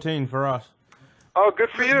number 14 for us. Oh, good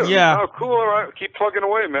for you. Yeah. Oh, cool. All right. Keep plugging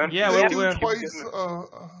away, man. Yeah, they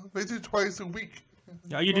do twice a week.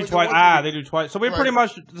 Yeah, you do twice. They do twice. So we're pretty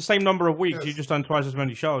much the same number of weeks. Yes. You just done twice as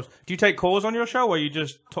many shows. Do you take calls on your show, or you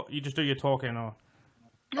just do your talking? Or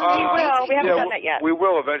Well, we haven't done that yet. We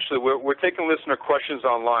will eventually. We're taking listener questions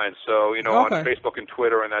online, so on Facebook and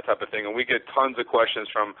Twitter and that type of thing, and we get tons of questions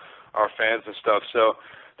from our fans and stuff. So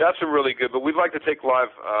that's been really good. But we'd like to take live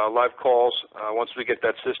calls once we get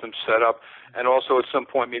that system set up, and also at some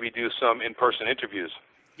point maybe do some in-person interviews.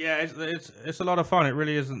 Yeah, it's a lot of fun. It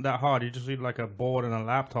really isn't that hard. You just need like a board and a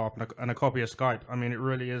laptop and a copy of Skype. I mean, it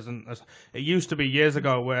really isn't. It used to be years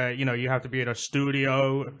ago where you have to be at a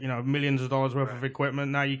studio, millions of dollars worth of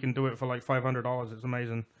equipment. Now you can do it for like $500. It's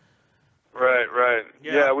amazing. Right.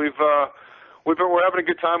 Yeah, we're having a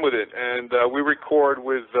good time with it, and we record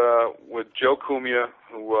with Joe Cumia,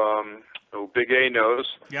 who Big A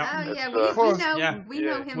knows. Yep. Oh yeah, we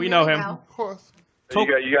know him. We know him. Well. Of course. You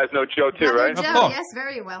guys know Joe too, right? Joe, of course. yes,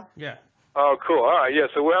 very well. Yeah. Oh, cool. All right, yeah,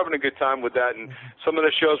 so we're having a good time with that. And some of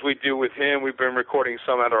the shows we do with him, we've been recording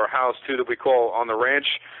some at our house, too, that we call On the Ranch.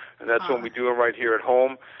 And that's when we do them right here at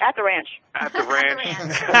home. At the ranch. At the ranch.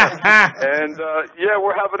 And,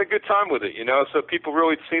 we're having a good time with it, So people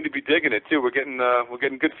really seem to be digging it, too. We're getting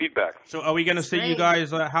good feedback. So are we going to see you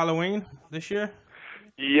guys at Halloween this year?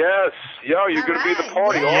 Yes. Yo, you're going to be at the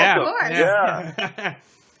party also. Yeah. Of course. Yeah.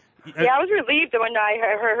 Yeah, I was relieved when I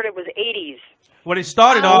heard it was 80s. Well, it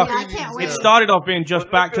started off. I can't wait. It started off being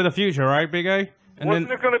just Back to the Future, right, Big A? And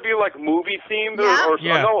Wasn't it going to be like movie themed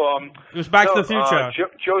No, it was Back to the Future.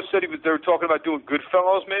 Joe said they were talking about doing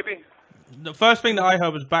Goodfellas, maybe. The first thing that I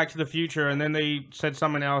heard was Back to the Future, and then they said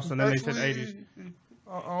something else, and then they said 80s.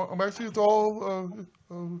 Actually, it's all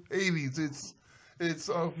 80s.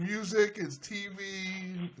 It's music, it's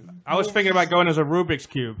TV. I was thinking about going as a Rubik's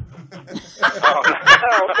Cube.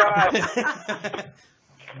 Oh, God.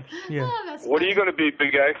 Yeah. Oh, What are you going to be,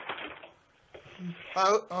 Big A?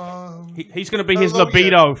 He's going to be his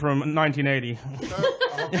libido from 1980.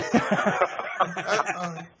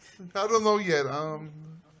 I don't know yet.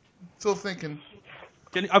 Still thinking.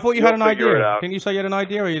 I thought you had an idea. Can you say you had an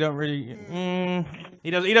idea, or you don't really?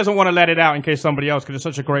 He doesn't want to let it out in case somebody else, because it's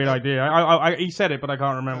such a great idea. He said it, but I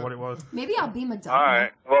can't remember what it was. Maybe I'll be Madonna. All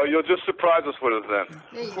right. Well, you'll just surprise us with it then.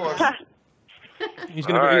 There you Of course. go. He's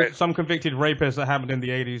going to be some convicted rapist that happened in the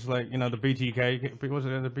 80s, like, the BTK. Was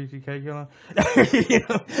it the BTK killer?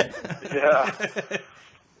 Yeah.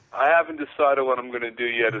 I haven't decided what I'm going to do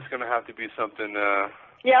yet. It's going to have to be something...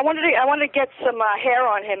 Yeah, I wanted to get some hair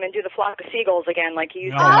on him and do the flock of seagulls again, like he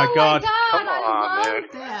used to. Oh my God! Come on, I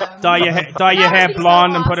love them. Dye your hair That would be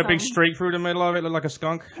blonde so and put a awesome. big streak through the middle of it, look like a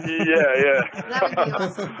skunk. Yeah. That would be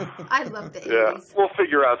awesome. I love the 80s. Yeah, we'll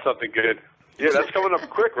figure out something good. Yeah, that's coming up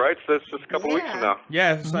quick, right? So that's just a couple weeks from now.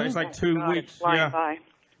 Yeah, it's like 2 weeks. It's flying Yeah. by.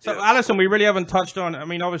 So, Alison, we really haven't touched on. I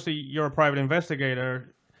mean, obviously, you're a private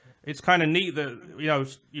investigator. It's kind of neat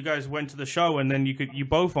that you guys went to the show and then you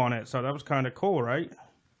both on it. So that was kind of cool, right?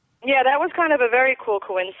 Yeah, that was kind of a very cool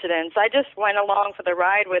coincidence. I just went along for the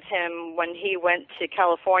ride with him when he went to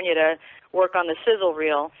California to work on the sizzle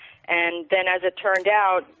reel. And then as it turned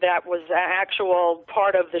out, that was an actual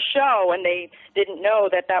part of the show, and they didn't know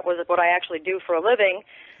that was what I actually do for a living.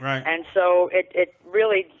 Right. And so it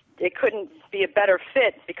really couldn't be a better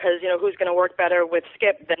fit because, who's going to work better with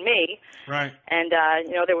Skip than me? Right. And,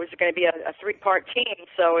 there was going to be a 3-part team,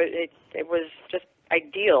 so it was just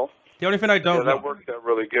ideal. The only thing I don't... Yeah, that worked out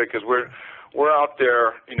really good because we're out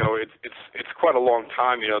there, it's quite a long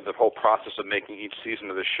time, the whole process of making each season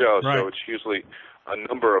of the show. Right. So it's usually a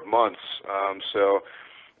number of months. So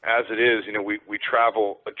as it is, we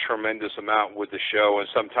travel a tremendous amount with the show, and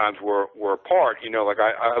sometimes we're apart. Like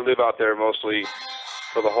I live out there mostly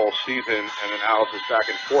for the whole season, and then Alice is back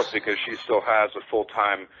and forth because she still has a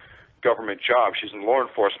full-time government job. She's in law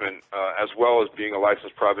enforcement as well as being a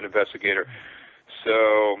licensed private investigator.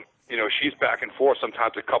 So... she's back and forth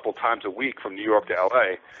sometimes a couple times a week from New York to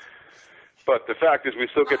L.A. But the fact is we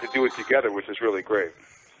still get to do it together, which is really great.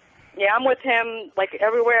 Yeah, I'm with him, like,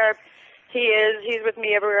 everywhere He is. He's with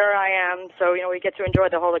me everywhere I am. So, we get to enjoy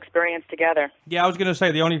the whole experience together. Yeah, I was going to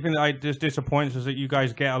say the only thing that just disappoints is that you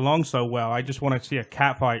guys get along so well. I just want to see a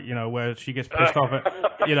cat fight, where she gets pissed off at,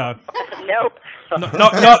 Nope.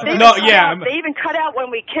 Yeah. They even cut out when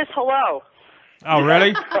we kiss hello. Oh, really?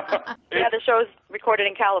 Yeah, the show's recorded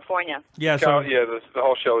in California. Yeah, so the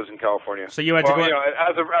whole show is in California. So you had to go.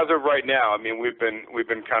 As of right now, I mean, we've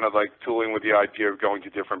been kind of like tooling with the idea of going to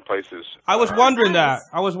different places. I was wondering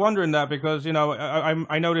that because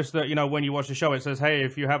I noticed that when you watch the show it says, hey,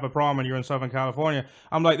 if you have a problem and you're in Southern California,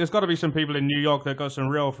 I'm like, there's got to be some people in New York that got some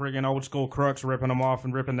real friggin' old school crooks ripping them off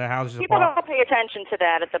and ripping their houses People apart. don't pay attention to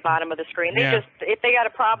that at the bottom of the screen. They just, if they got a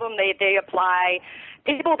problem, they apply.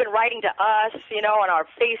 People have been writing to us, on our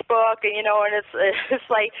Facebook, and it's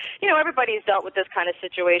like, everybody's dealt with this kind of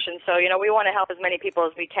situation. So, we want to help as many people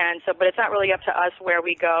as we can. So, but it's not really up to us where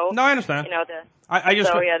we go. No, I understand. I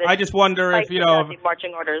just wonder if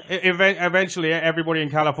marching orders. Eventually everybody in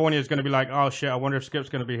California is going to be like, oh shit, I wonder if Skip's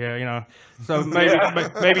going to be here, So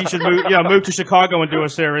maybe you should move to Chicago and do a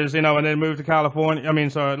series, and then move to California. I mean,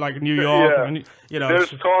 so like New York, and, There's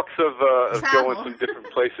talks of going to different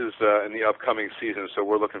places in the upcoming season, so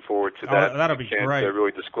we're looking forward to that. That'll be great. Can't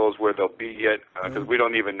really disclose where they'll be yet because we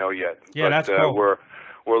don't even know yet. Yeah, but, that's cool.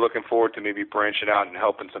 We're looking forward to maybe branching out and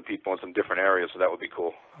helping some people in some different areas, so that would be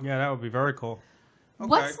cool. Yeah, that would be very cool. Okay.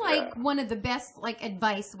 What's one of the best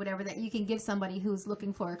advice, whatever, that you can give somebody who's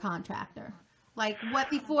looking for a contractor? Like what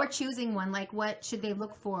before choosing one? Like what should they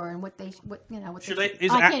look for, and what I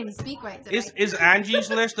can't even speak right. Is Angie's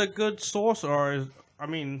List a good source, or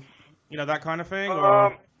that kind of thing?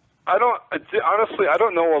 Or? I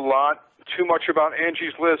don't know a lot too much about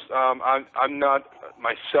Angie's List. I'm not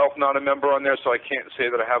a member on there, so I can't say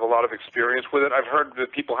that I have a lot of experience with it. I've heard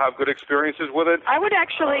that people have good experiences with it. I would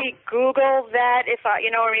actually Google that if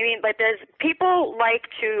Like there's people like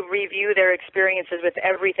to review their experiences with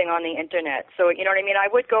everything on the internet. So I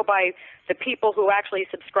would go by the people who actually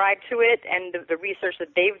subscribe to it and the research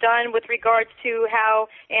that they've done with regards to how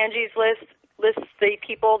Angie's List lists the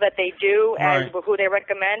people that they do as who they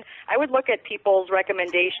recommend. I would look at people's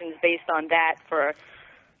recommendations based on that for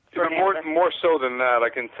more so than that, I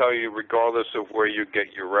can tell you, regardless of where you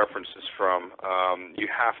get your references from, you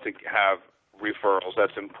have to have referrals.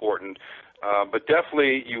 That's important. But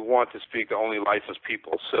definitely you want to speak to only licensed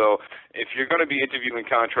people. So if you're going to be interviewing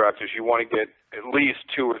contractors, you want to get at least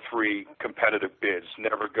 2 or 3 competitive bids.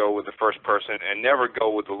 Never go with the first person, and never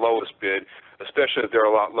go with the lowest bid, especially if they're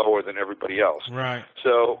a lot lower than everybody else. Right.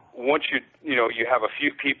 So once you have a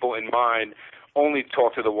few people in mind, only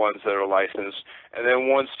talk to the ones that are licensed, and then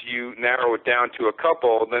once you narrow it down to a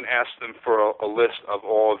couple, then ask them for a list of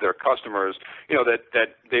all of their customers,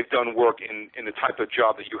 that they've done work in the type of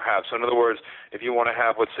job that you have. So in other words, if you want to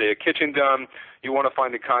have, let's say, a kitchen done, you want to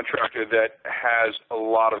find a contractor that has a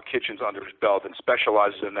lot of kitchens under his belt and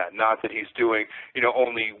specializes in that, not that he's doing,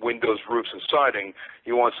 only windows, roofs, and siding.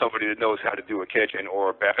 You want somebody that knows how to do a kitchen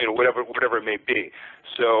or a bath, whatever it may be.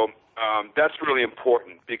 So that's really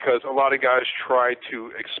important, because a lot of guys try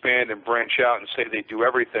to expand and branch out and say they do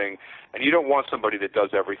everything, and you don't want somebody that does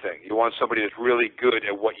everything. You want somebody that's really good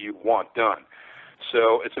at what you want done.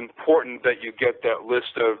 So it's important that you get that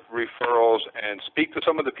list of referrals and speak to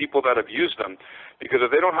some of the people that have used them, because if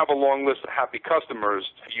they don't have a long list of happy customers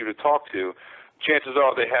for you to talk to, chances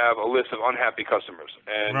are they have a list of unhappy customers.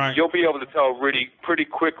 And you'll be able to tell pretty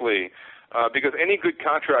quickly, because any good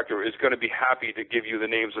contractor is going to be happy to give you the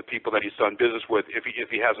names of people that he's done business with if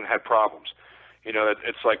he hasn't had problems.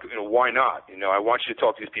 It's like, why not? I want you to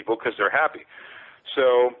talk to these people because they're happy.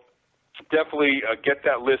 So definitely get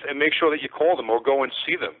that list and make sure that you call them or go and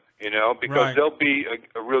see them, because they'll be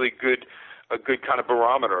a really good kind of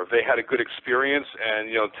barometer. If they had a good experience and,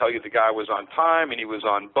 tell you the guy was on time and he was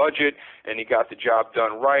on budget and he got the job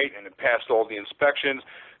done right and it passed all the inspections,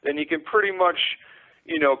 then you can pretty much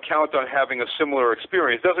count on having a similar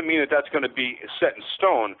experience. Doesn't mean that that's going to be set in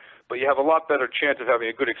stone, but you have a lot better chance of having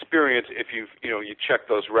a good experience if you check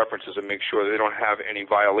those references and make sure they don't have any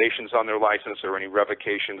violations on their license or any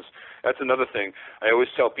revocations. That's another thing. I always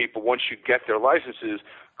tell people, once you get their licenses,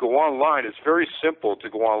 go online. It's very simple to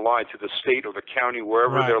go online to the state or the county,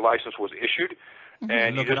 wherever their license was issued,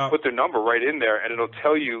 and you just put their number right in there, and it'll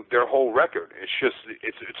tell you their whole record. It's just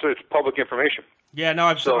it's public information. Yeah, no,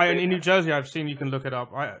 in New Jersey, I've seen you can look it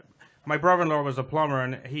up. My brother-in-law was a plumber,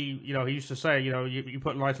 and he used to say, you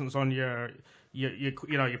put license on your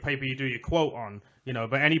paper you do your quote on,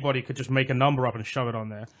 but anybody could just make a number up and shove it on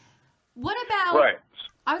there. What about?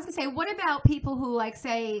 I was gonna say, what about people who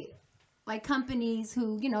say companies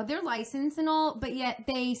who they're licensed and all, but yet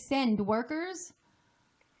they send workers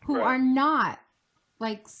who are not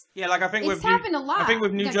Like, yeah, like I think it's happened a lot. I think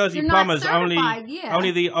with New They're Jersey not plumbers, certified, yeah.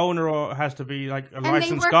 only the owner has to be like a and licensed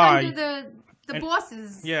they work guy. under the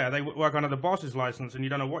bosses. Yeah, they work under the boss's license, and you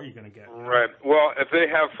don't know what you're going to get. Right. Well, if they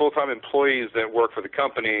have full-time employees that work for the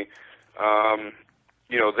company,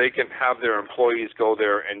 you know, they can have their employees go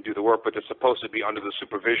there and do the work, but they're supposed to be under the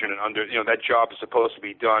supervision and under, you know, that job is supposed to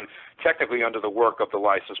be done technically under the work of the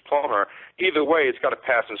licensed plumber. Either way, it's got to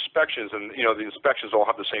pass inspections, and, you know, the inspections all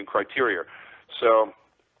have the same criteria. So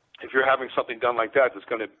if you're having something done like that that's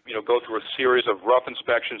going to, you know, go through a series of rough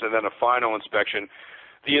inspections and then a final inspection,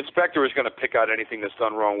 the inspector is going to pick out anything that's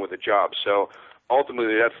done wrong with the job. So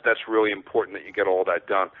ultimately, that's really important that you get all that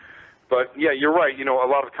done. But yeah, you're right. You know, a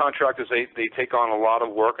lot of contractors they take on a lot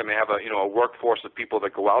of work, and they have a workforce of people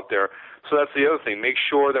that go out there. So that's the other thing. Make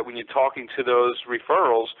sure that when you're talking to those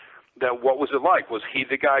referrals, that what was it like? Was he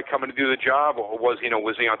the guy coming to do the job, or was he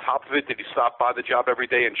on top of it? Did he stop by the job every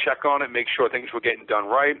day and check on it, make sure things were getting done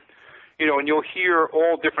right? You know, and you'll hear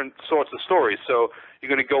all different sorts of stories. So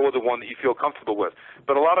you're going to go with the one that you feel comfortable with.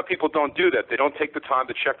 But a lot of people don't do that. They don't take the time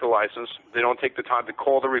to check the license. They don't take the time to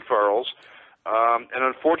call the referrals. And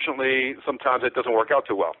unfortunately, sometimes it doesn't work out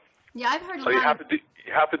too well. Yeah, I've heard a lot. So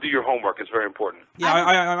you have to do your homework. It's very important. Yeah,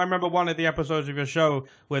 I remember one of the episodes of your show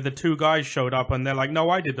where the two guys showed up and they're like,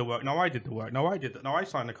 "No, I did the work. No, I did the work. No, I did. No, I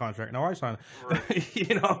signed the contract. No, I signed." Right.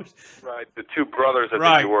 You know. Right. The two brothers that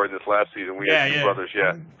they were in this last season. We had two brothers.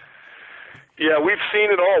 Yeah. Yeah, we've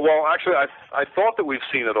seen it all. Well, actually, I thought that we've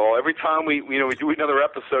seen it all. Every time we do another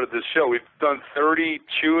episode of this show, we've done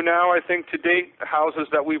 32 now, I think, to date, houses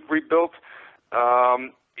that we've rebuilt.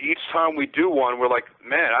 Each time we do one, we're like,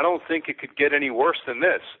 man, I don't think it could get any worse than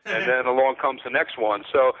this. And then along comes the next one.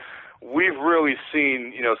 So we've really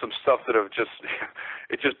seen, you know, some stuff that have just,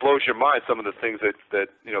 it just blows your mind, some of the things that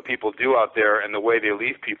you know, people do out there and the way they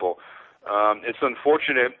leave people. It's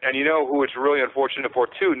unfortunate, and you know who it's really unfortunate for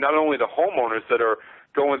too, not only the homeowners that are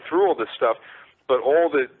going through all this stuff, but all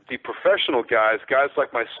the professional guys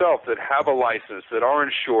like myself that have a license, that are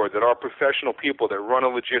insured, that are professional people, that run a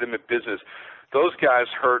legitimate business. Those guys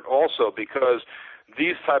hurt also, because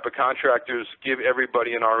these type of contractors give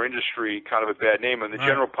everybody in our industry kind of a bad name, and the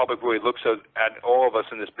general public really looks at all of us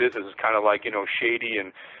in this business as kind of like, you know, shady,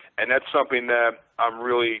 and that's something that I'm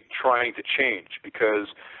really trying to change, because,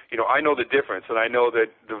 you know, I know the difference, and I know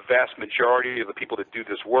that the vast majority of the people that do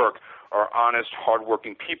this work are honest,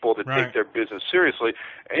 hardworking people that take their business seriously.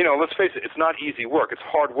 And, you know, let's face it, it's not easy work. It's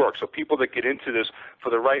hard work. So people that get into this for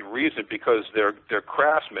the right reason, because they're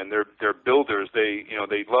craftsmen, they're builders, they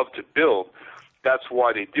love to build, that's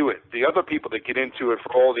why they do it. The other people that get into it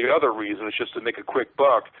for all the other reasons, just to make a quick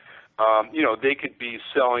buck, you know, they could be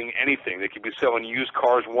selling anything. They could be selling used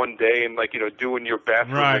cars one day and, like, you know, doing your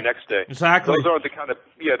bathroom the next day. Exactly. Those are the kind of,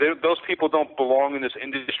 those people don't belong in this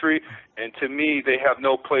industry, and to me, they have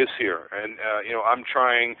no place here. And, you know, I'm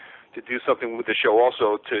trying to do something with the show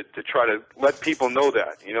also to try to let people know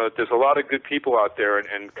that, you know, that there's a lot of good people out there,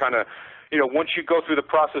 and kind of, you know, once you go through the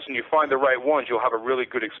process and you find the right ones, you'll have a really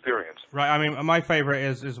good experience. Right. I mean, my favorite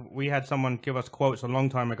is we had someone give us quotes a long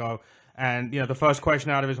time ago, and, you know, the first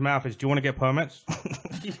question out of his mouth is, "Do you want to get permits?"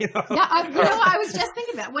 You know? Yeah, I was just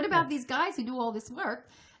thinking that. What about these guys who do all this work,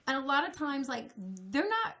 and a lot of times, like, they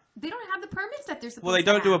don't have the permits that they're supposed to have. Well, they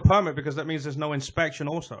don't do a permit because that means there's no inspection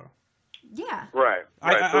also. Yeah. Right.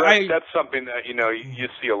 So that's something that, you know, you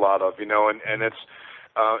see a lot of, you know, and it's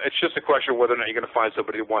just a question of whether or not you're going to find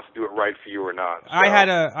somebody who wants to do it right for you or not. So. I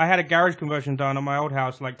had a garage conversion done on my old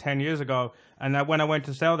house like 10 years ago, and when I went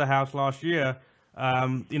to sell the house last year,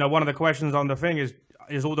 you know, one of the questions on the thing is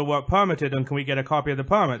all the work permitted, and can we get a copy of the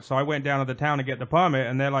permit? So I went down to the town to get the permit,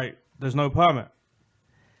 and they're like, "There's no permit."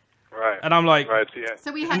 Right. And I'm like,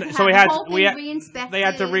 So we had to re-inspect. They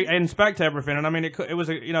had to re-inspect everything, and I mean, it was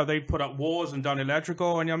you know, they put up walls and done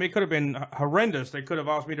electrical, and I mean, it could have been horrendous. They could have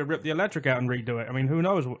asked me to rip the electric out and redo it. I mean, who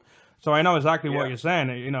knows? So I know exactly what you're saying.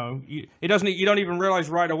 You know, you don't even realize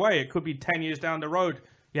right away. It could be 10 years down the road,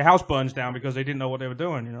 your house burns down because they didn't know what they were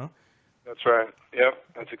doing. You know. That's right. Yep,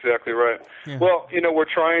 that's exactly right. Yeah. Well, you know, we're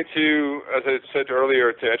trying to, as I said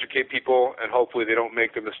earlier, to educate people, and hopefully they don't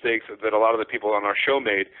make the mistakes that a lot of the people on our show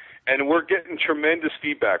made. And we're getting tremendous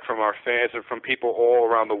feedback from our fans and from people all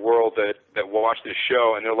around the world that watch this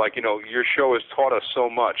show, and they're like, you know, your show has taught us so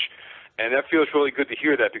much. And that feels really good to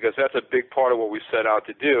hear that, because that's a big part of what we set out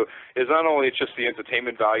to do, is not only just the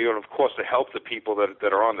entertainment value and, of course, to help the people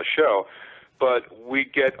that are on the show, but we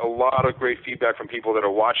get a lot of great feedback from people that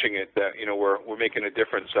are watching it that, you know, we're making a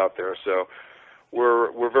difference out there. So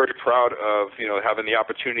we're very proud of having the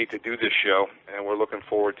opportunity to do this show, and we're looking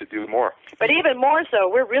forward to do more. But even more so,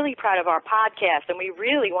 we're really proud of our podcast, and we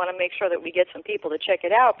really want to make sure that we get some people to check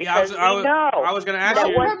it out because I was going to ask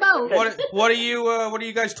you, what are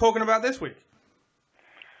you guys talking about this week?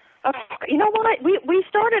 You know what? We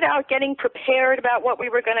started out getting prepared about what we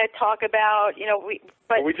were going to talk about.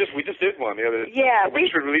 But we just did one the other. Yeah, we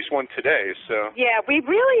should release one today. So yeah, we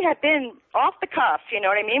really have been off the cuff. You know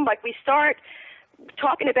what I mean? Like we start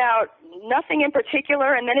talking about nothing in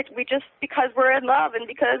particular, and then we just, because we're in love and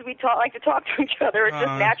because we like to talk to each other, it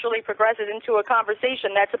just naturally progresses into a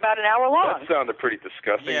conversation that's about an hour long. That sounded pretty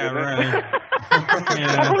disgusting. Yeah, didn't right. it?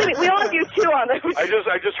 Well, believe me, we all do too on this.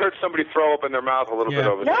 I just heard somebody throw up in their mouth a little bit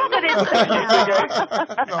over there. No, but it's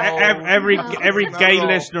every gay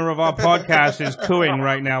listener of our podcast is cooing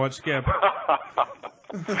right now at Skip.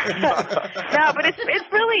 No, but it's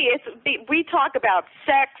really we talk about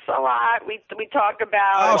sex a lot. We talk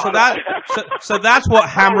about so that's what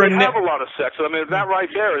Hammer and we have a lot of sex. I mean, that right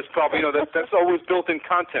there is probably that's always built-in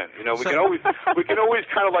content. We can always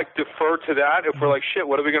kind of like defer to that if we're like, shit,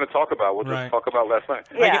 what are we going to talk about? We'll just talk about last night.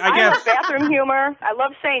 Yeah, I guess. love bathroom humor. I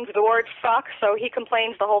love saying the word fuck, so he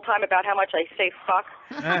complains the whole time about how much I say fuck.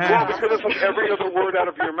 Well, because it's like every other word out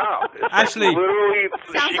of your mouth. It's actually, literally,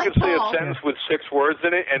 she can say a sentence with 6 words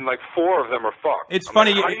in it, and like 4 of them are fuck. It's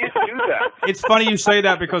funny. Like, how do you do that? It's funny you say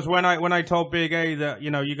that because when I told Big A that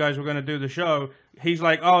you guys were going to do the show, he's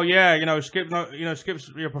like, oh yeah, Skip's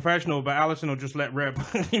a professional, but Alison will just let rip.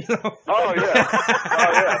 Oh yeah.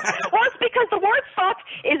 Well, it's because the word fuck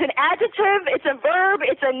is an adjective, it's a verb,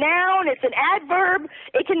 it's a noun, it's an adverb.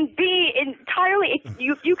 It can be entirely.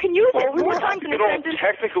 You can use it 4 times in a sentence.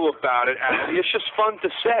 Technical about it, and it's just fun to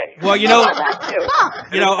say. Well, and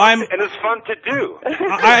it's fun to do.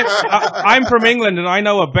 I'm from England, and I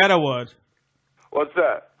know a better word. What's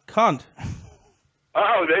that? Cunt.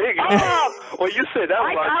 Oh, there you go. Oh, well, you say that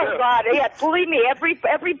one. Oh, God. Yeah, believe me, every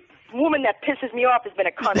woman that pisses me off has been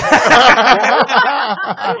a cunt.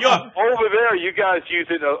 Over there, you guys use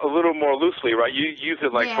it a little more loosely, right? You use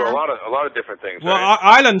it for a lot of different things. Well, right?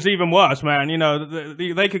 Ireland's even worse, man.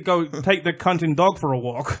 They could go take the cunting dog for a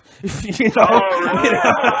walk.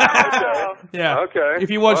 Yeah. Okay. If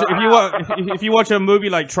you watch a movie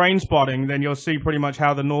like Trainspotting, then you'll see pretty much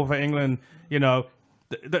how the north of England, in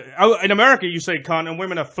America you say cunt and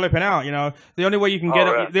women are flipping out. The only way you can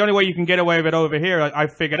get away with it over here, I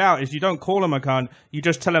figured out, is you don't call them a cunt. You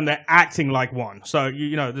just tell them they're acting like one. So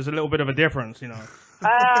there's a little bit of a difference. Oh.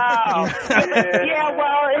 Yeah,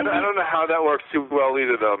 well... I don't know how that works too well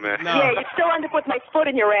either, though, man. No. Yeah, you still end up with my foot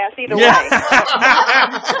in your ass either way.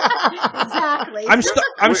 Exactly.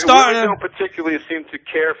 I'm starting to... don't particularly seem to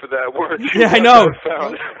care for that word. Yeah, I know.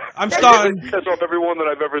 I'm starting... It pisses off everyone that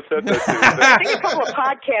I've ever said that to. I think a couple of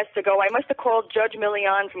podcasts ago, I must have called Judge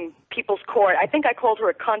Millian from People's Court. I think I called her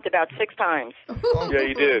a cunt about 6 times. Yeah,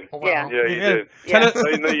 you did. Oh, wow. Yeah, you did. Yeah.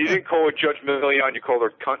 No, you didn't call her Judge Millian. You called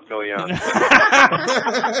her Cunt Millian.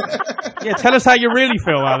 Yeah, tell us how you really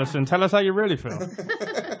feel, Alison. Tell us how you really feel.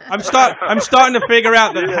 I'm starting to figure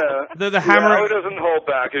out that the hammer. Yeah, doesn't hold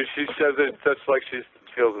back. She says it. That's like she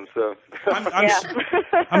feels and stuff.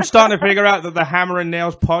 I'm starting to figure out that the Hammer and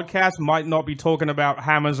Nails podcast might not be talking about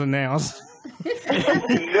hammers and nails. No,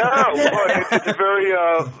 it's a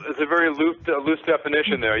very loose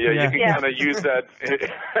definition there. Yeah, you can kind of use that.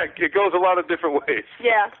 It goes a lot of different ways.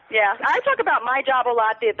 Yeah. I talk about my job a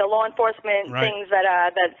lot, the law enforcement things that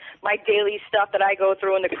my daily stuff that I go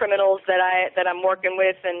through and the criminals that I'm working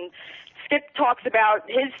with, and Skip talks about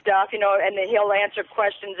his stuff, and then he'll answer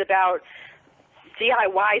questions about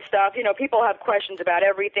DIY stuff. People have questions about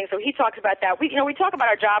everything, so he talks about that. We talk about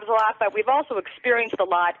our jobs a lot, but we've also experienced a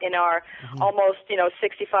lot in our almost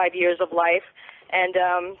 65 years of life. And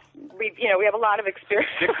we have a lot of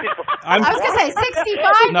experience. I was going to say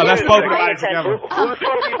 65. No, that's both guys together.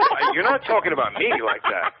 You're not talking about me like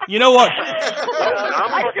that. You know what?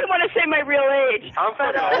 I just didn't want to say my real age. I'm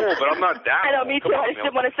fucking old, but I'm not that. I know, me too. I just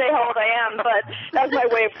didn't want to say how old I am, but that was my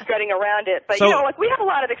way of getting around it. But we have a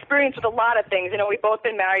lot of experience with a lot of things. We've both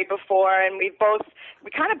been married before, and we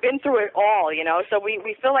kind of been through it all. So we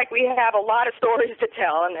feel like we have a lot of stories to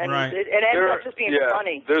tell, and it ends up just being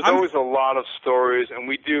funny. There's always a lot of stories. And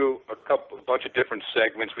we do a bunch of different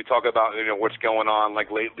segments. We talk about what's going on like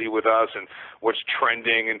lately with us and what's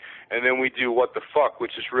trending, and then we do what the fuck,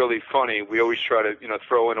 which is really funny. We always try to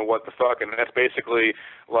throw in a what the fuck, and that's basically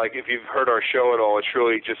like, if you've heard our show at all, it's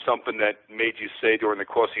really just something that made you say during the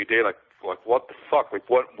course of your day, like what the fuck, like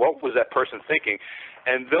what was that person thinking?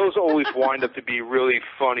 And those always wind up to be really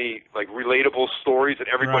funny, like relatable stories that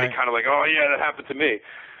everybody kind of like, oh yeah, that happened to me.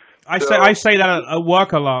 I say that at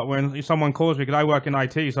work a lot when someone calls me, because I work in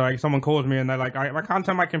IT, so someone calls me and they're like, I can't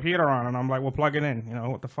turn my computer on, and I'm like, well, plug it in, you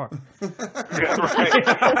know, what the fuck. Right,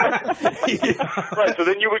 so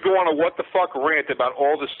then you would go on a what the fuck rant about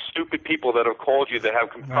all the stupid people that have called you that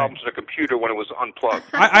have problems with a computer when it was unplugged.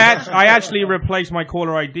 I actually replaced my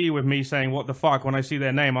caller ID with me saying what the fuck when I see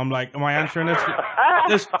their name. I'm like, am I answering this?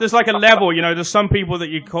 There's like a level, you know, there's some people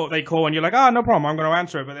that they call and you're like, oh, no problem, I'm going to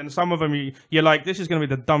answer it, but then some of them you're like, this is going to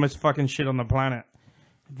be the dumbest fucking shit on the planet.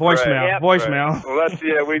 Voicemail, voicemail.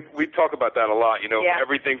 Right. Well, we talk about that a lot. You know,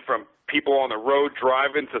 everything from people on the road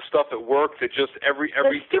driving to stuff at work to just every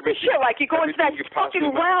stupid shit. Like you go into that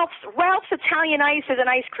fucking Ralph's Italian ice is an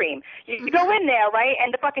ice cream. You go in there, right,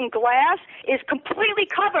 and the fucking glass is completely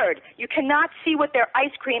covered. You cannot see what their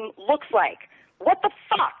ice cream looks like. What the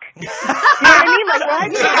fuck? You know what I mean? Like, when I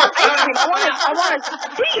get ice cream, I want to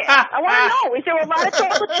see it. I want to know, is there a lot of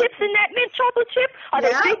chocolate chips in that mint chocolate chip? Are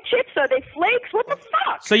they big chips? Are they flakes? What the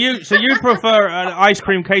fuck? So you prefer an ice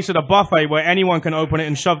cream case at a buffet where anyone can open it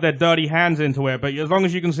and shove their dirty hands into it, but as long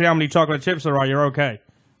as you can see how many chocolate chips there are, you're okay.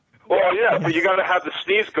 Well, yeah, but you got to have the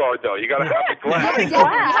sneeze guard, though. You got to have the glass. You know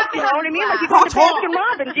what I mean? Like you go to Baskin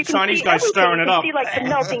Robbins, you can Chinese see guys everything. stirring You it up. can see like the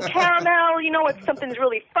melting caramel. You know, if something's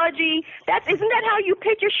really fudgy. Isn't that how you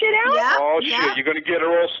pick your shit out? Yeah. Oh shit! You're gonna get it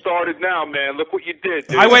all started now, man. Look what you did.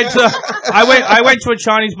 Dude. I went to a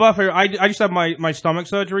Chinese buffet. I just had my stomach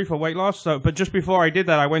surgery for weight loss. But just before I did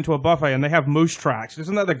that, I went to a buffet and they have moose tracks.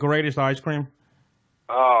 Isn't that the greatest ice cream?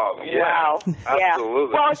 Oh, yeah. Wow.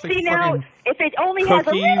 Absolutely. Well, see now, if it only has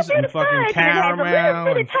a little bit of fudge and it has a little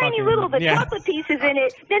bit of tiny little chocolate pieces in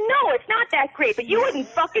it, then no, it's not that great. But you wouldn't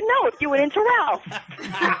fucking know if you went into Ralph's.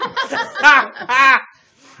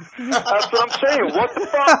 That's what I'm saying. What the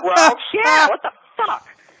fuck, Ralph? Yeah, what the fuck?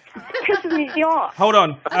 It pisses me off. Hold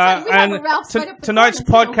on. And tonight's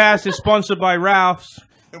podcast is sponsored by Ralph's.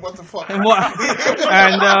 And what the fuck? And what?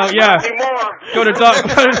 And yeah, go to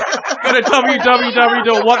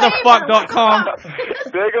www.whatthefuck.com.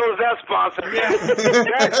 There goes that sponsor.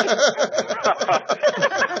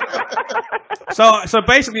 So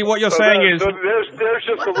basically, what you're saying is there's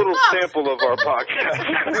just a little sample of our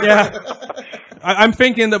podcast. Yeah, I'm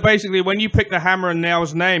thinking that basically when you pick the Hammer and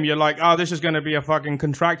Nails name, you're like, oh, this is going to be a fucking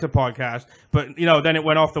Contractor podcast. But you know, then it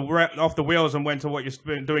went off the wheels and went to what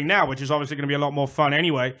you're doing now, which is obviously going to be a lot more fun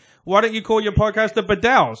anyway. Why don't you call your podcast the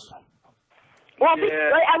Bedells? Well,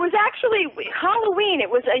 I was actually Halloween.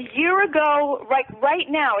 It was a year ago, right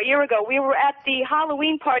now, a year ago. We were at the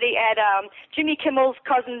Halloween party at Jimmy Kimmel's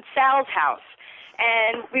cousin Sal's house,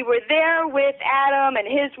 and we were there with Adam and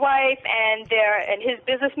his wife and his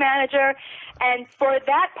business manager. And for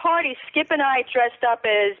that party, Skip and I dressed up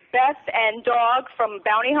as Beth and Dog from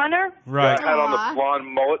Bounty Hunter. Right. I had on the blonde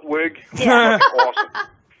mullet wig. Yeah. Awesome.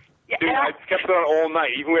 Dude, I kept it on all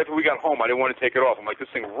night. Even after we got home, I didn't want to take it off. I'm like, this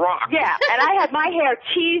thing rocks. Yeah, and I had my hair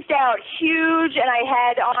teased out huge, and I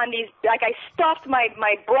had on these, like I stuffed my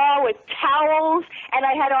bra with towels, and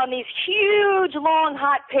I had on these huge, long,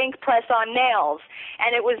 hot pink press-on nails.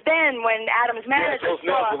 And it was then when Adam's manager those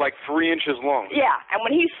nails were like 3 inches long. Yeah, and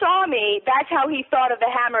when he saw me, that's how he thought of the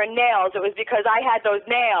Hammer and Nails. It was because I had those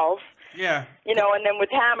nails. Yeah. You know, and then with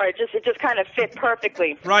Hammer, it just kind of fit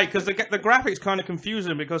perfectly. Right, because the graphics kind of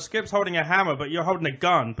confusing because Skip's holding a hammer, but you're holding a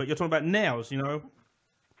gun, but you're talking about nails, you know?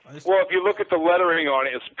 Well, if you look at the lettering on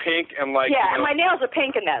it, it's pink and like... Yeah, and my nails are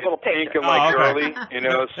pink in that little picture. Pink and like girly, you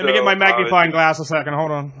know? Let me get my magnifying glass a second,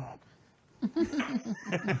 hold on.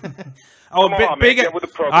 Big A,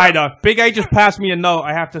 I know. Big A just passed me a note,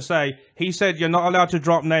 I have to say. He said you're not allowed to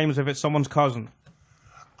drop names if it's someone's cousin.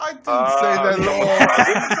 I didn't say that at all.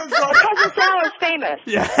 Cousin Sal is famous.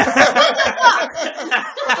 Yeah.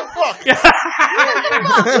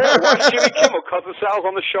 Watch Jimmy Kimmel. Cousin Sal's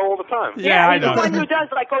on the show all the time. Yeah, I know. He's the one who does,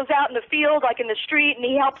 like, goes out in the field, like in the street, and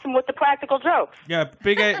he helps them with the practical jokes. Yeah,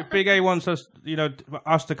 Big A wants us, you know,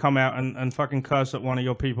 us to come out and fucking curse at one of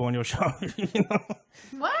your people on your show. You know?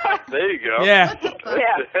 What? There you go. Yeah.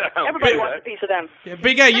 Yeah. Everybody wants a piece of them. Yeah,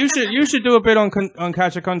 Big A, you should do a bit on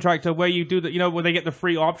Catch a Contractor where you do that, you know, where they get the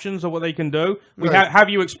free options of what they can do. We have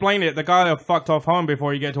you explain it. The guy that fucked off home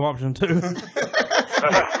before you get to option 2.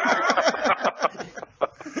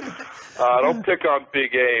 Don't pick on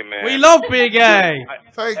Big A, man. We love Big A.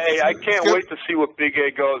 I can't wait to see what Big A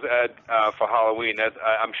goes at for Halloween.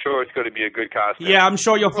 I'm sure it's going to be a good costume. Yeah, I'm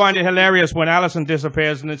sure you'll find it hilarious when Alison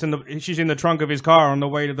disappears and she's in the trunk of his car on the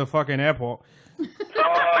way to the fucking airport.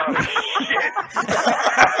 Oh,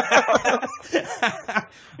 shit.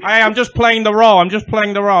 Hey, I'm just playing the role.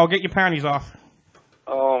 Get your panties off.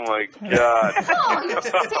 Oh my God. Oh, you're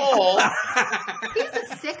sick. He's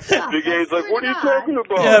a sick fuck. Big A's like, what are you talking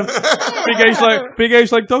about? Yeah. Big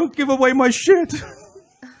A's like, don't give away my shit.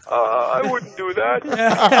 I wouldn't do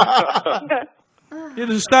that. Yeah,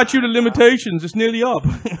 there's a statute of limitations. It's nearly up.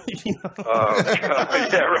 You know? Oh,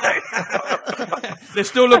 God. Yeah, right. They're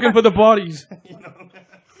still looking for the bodies. You know?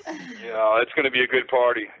 Yeah, it's going to be a good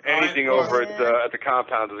party. Anything over at the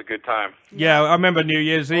compound is a good time. Yeah, I remember New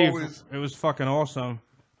Year's Eve. Always. It was fucking awesome.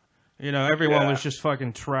 You know, everyone was just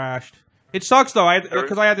fucking trashed. It sucks though,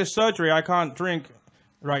 because I had this surgery. I can't drink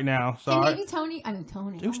right now. So maybe Tony. I mean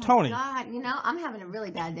Tony. Who's Tony? God, you know, I'm having a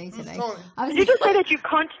really bad day today. Tony? Did you just say that you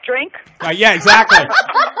can't drink? Yeah, exactly.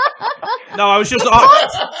 No, I was just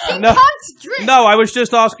Drink. no, I was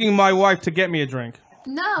just asking my wife to get me a drink.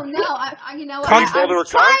 No, I you know, Cunt. I'm trying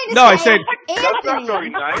to No, I say said That's not Anthony. very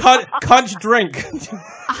nice. Cunt drink. I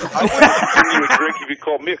wouldn't give you a drink if you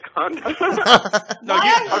called me a cunt. No,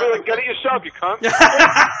 I'd be like, get it yourself, you cunt.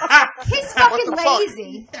 He's fucking What the fuck?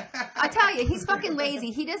 lazy. I tell you, he's fucking lazy.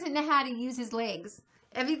 He doesn't know how to use his legs.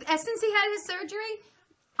 Since he had his surgery,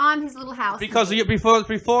 on his little house. Because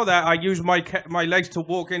before that, I used my legs to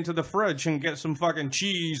walk into the fridge and get some fucking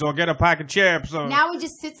cheese or get a pack of chips. Or... Now he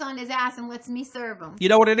just sits on his ass and lets me serve him. You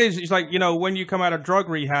know what it is? It's like, you know, when you come out of drug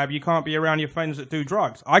rehab, you can't be around your friends that do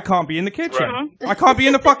drugs. I can't be in the kitchen. Right. I can't be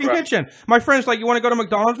in the fucking kitchen. My friend's like, you want to go to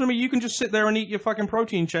McDonald's with me? You can just sit there and eat your fucking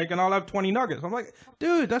protein shake and I'll have 20 nuggets. I'm like,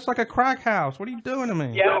 dude, that's like a crack house. What are you doing to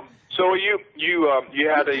me? Yeah. So you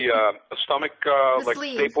had a stomach like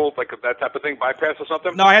sleeve. stapled, like that type of thing, bypass or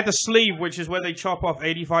something? No, I had the sleeve, which is where they chop off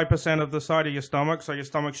 85% of the side of your stomach, so your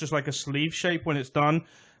stomach's just like a sleeve shape when it's done.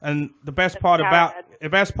 And the best part about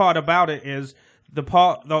it is the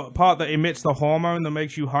part that emits the hormone that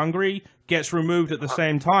makes you hungry gets removed at the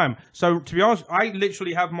same time. So to be honest, I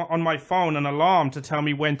literally have on my phone an alarm to tell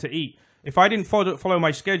me when to eat. If I didn't follow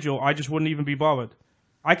my schedule, I just wouldn't even be bothered.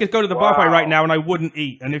 I could go to the buffet right now and I wouldn't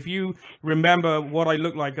eat. And if you remember what I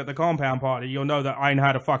looked like at the compound party, you'll know that I know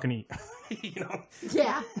how to fucking eat. You know?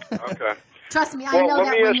 Yeah. Okay. Trust me, I Well, know let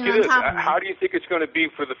that me when ask you're you on this. top of me. How do you think it's going to be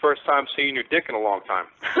for the first time seeing your dick in a long time?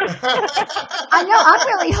 I know, I'm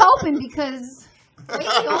really hoping because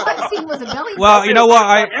lately all I've seen was a belly Well, button. you know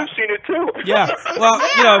what? You've seen it too. Yeah. Well,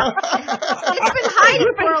 you know. It's been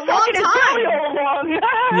hiding for a long Fucking his belly time. all along.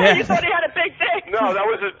 Yeah. You thought he had a big dick. No, that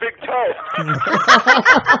was his big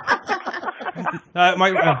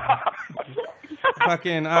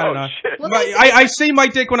Fucking, I don't know. shit. Well, I see my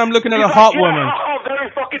dick when I'm looking at a hot woman. Oh, very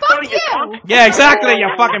fucking Fuck funny, you you. cunt. Yeah, exactly, you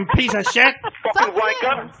fucking piece of shit. Fucking Fuck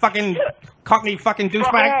wanker. Fucking cockney fucking Fuck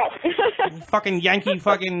douchebag. off. Fucking Yankee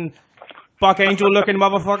fucking Buck Angel looking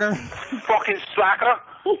motherfucker. Fucking slacker.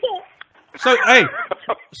 So, hey.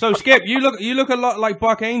 So, Skip, you look a lot like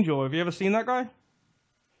Buck Angel. Have you ever seen that guy?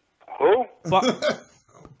 Who?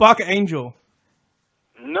 Buck Angel.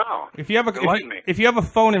 No. If you have a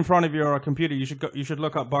phone in front of you or a computer, you should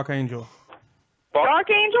look up Buck Angel. Dark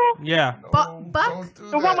Angel? Yeah. Buck? Don't do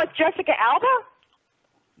The one with Jessica Alba?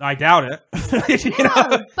 I doubt it. You know?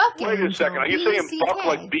 No, Buck Wait a second. Are you saying Buck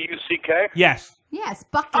like B-U-C-K? Yes. Yes,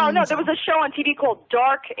 Buck Oh, no, Angel. there was a show on TV called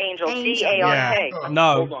Dark Angel, D-A-R-K. Yeah.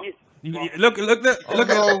 No. Hold on. Look it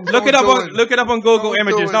up on Google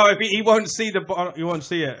Images. No, if he won't see you won't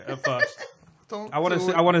see it at first. I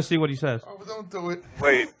want to see what he says. Oh, don't do it.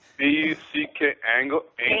 Wait, B-U-C-K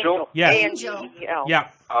Angel? Yeah. Angel. A-N-G-E-L. Yeah.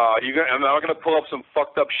 Am I gonna pull up some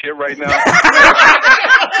fucked up shit right now?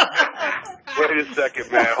 Wait a second,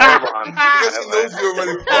 man. Hold on. I guess he knows you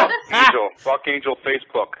already. Buck Angel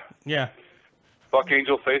Facebook. Yeah. Buck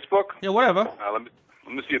Angel Facebook? Yeah, whatever. Let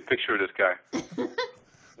me see a picture of this guy.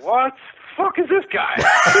 What the fuck is this guy?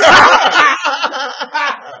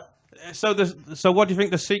 So what do you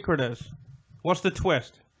think the secret is? What's the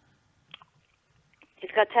twist?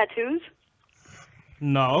 He's got tattoos?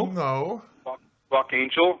 No. No. Buck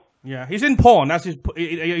Angel? Yeah, he's in porn. That's he's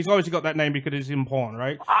obviously got that name because he's in porn,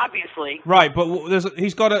 right? Obviously. Right, but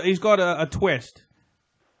he's got a twist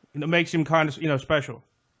that makes him kind of special.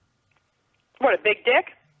 What, a big dick?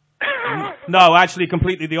 No, actually,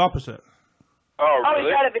 completely the opposite. Oh, Oh, really?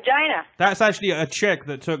 he's got a vagina. That's actually a chick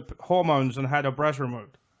that took hormones and had her breast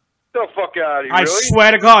removed. Get the fuck out of here, I really?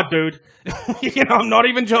 swear to God, dude. I'm not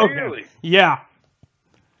even joking. Really? Yeah.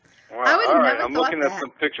 Wow. I would All have right, never I'm thought looking that. at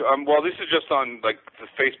some picture. Well, this is just on like the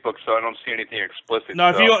Facebook, so I don't see anything explicit. No,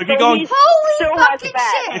 if so. you go on, Holy Still has fucking a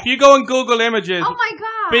bag. shit! if you go on Google Images, Oh my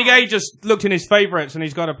god! Big A just looked in his favorites and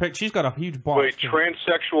he's got a pic. She's got a huge box. Wait,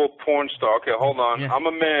 transsexual porn star. Okay, hold on. Yeah. I'm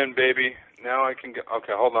a man, baby. Now I can get.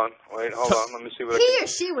 Okay, hold on. Wait, hold on. Let me see what I He can. or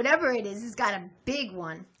she, whatever it is, has got a big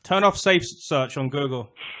one. Turn off safe search on Google.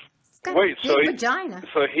 It's got Wait, a so big he- vagina.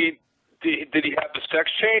 So he Did he have the sex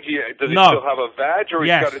change? Does he No. still have a vag, or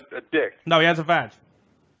Yes. he's got a dick? No, he has a vag.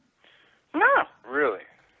 No. Really?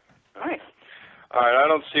 Nice. All right, I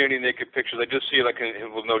don't see any naked pictures. I just see him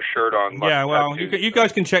with no shirt on. Yeah, well, you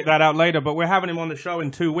guys can check that out later, but we're having him on the show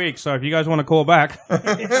in 2 weeks, so if you guys want to call back.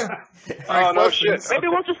 Oh, no shit. Maybe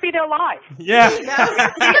we'll just be there live. Yeah.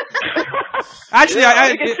 Actually,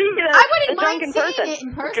 We can see I the wouldn't junk mind in seeing person. it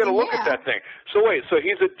in person. Get a look at that thing. So wait, so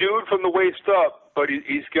he's a dude from the waist up, but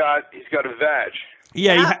he's got a vag.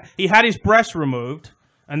 Yeah, he had his breast removed,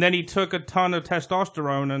 and then he took a ton of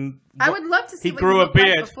testosterone, and I would love to see he what grew he a looked like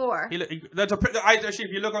beard. before. Actually,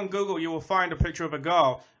 if you look on Google, you will find a picture of a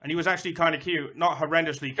girl, and he was actually kind of cute, not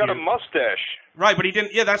horrendously cute. Got a mustache. Right, but he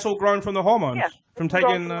didn't. Yeah, that's all grown from the hormones. Yeah, from it's all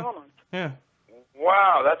taking. from the hormones. Yeah.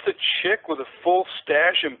 Wow, that's a chick with a full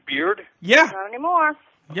stash and beard? Yeah. Not anymore.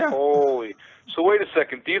 Yeah. Holy. So wait a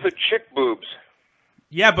second. These are chick boobs.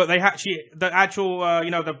 Yeah, but the actual,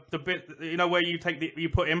 the bit, where you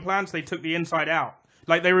put implants, they took the inside out.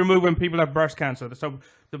 Like they remove when people have breast cancer. So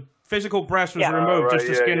the physical breast was removed, right, just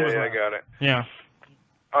the skin was. I got it. Yeah.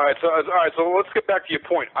 All right, so let's get back to your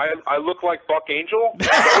point. I look like Buck Angel.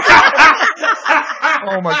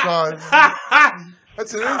 Oh my God.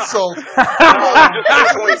 That's an insult. I'm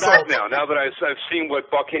just going back now that I've seen what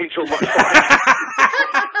Buck Angel looks like.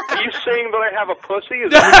 Are you saying that I have a pussy?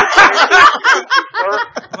 Is that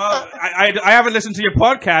Well, I haven't listened to your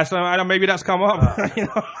podcast. I don't. Maybe that's come up.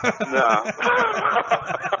 No.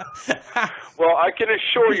 Well, I can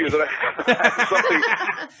assure you that I have something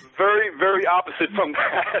very, very opposite from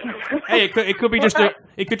that. Hey, it could be just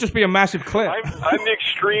be a massive clip. I'm the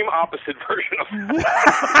extreme opposite version of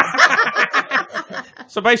that.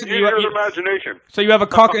 So basically, Use your imagination. So you have a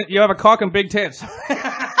cock and big tits.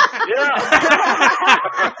 Yeah.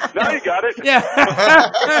 Now you got it. Yeah.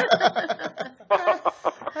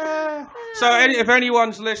 So if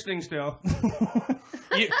anyone's listening still,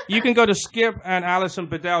 you can go to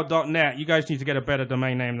skipandalisonbedell.net. You guys need to get a better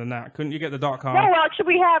domain name than that. Couldn't you get the .com? No, well, actually,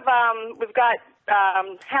 we've got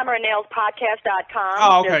hammerandnailspodcast.com.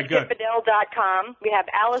 Oh, okay, good. skipbedell.com. We have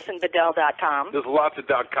AlisonBedell.com. There's lots of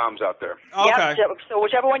 .coms out there. Okay. Yep, so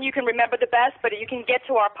whichever one you can remember the best, but you can get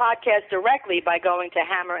to our podcast directly by going to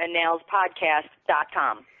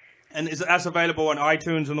hammerandnailspodcast.com. And that's available on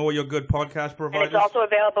iTunes and all your good podcast providers? And it's also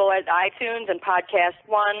available at iTunes and Podcast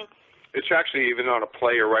One. It's actually even on a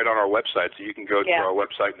player right on our website, so you can go to our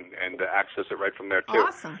website and access it right from there, too.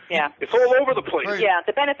 Awesome. Yeah. It's all over the place. Yeah,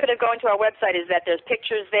 the benefit of going to our website is that there's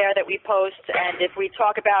pictures there that we post, and if we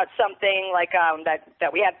talk about something like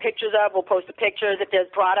that we have pictures of, we'll post the pictures. If there's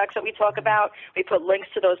products that we talk about, we put links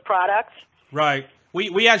to those products. Right.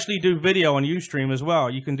 We actually do video on Ustream as well.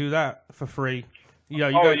 You can do that for free. You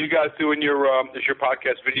guys doing your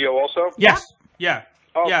podcast video also? Yes. Yeah.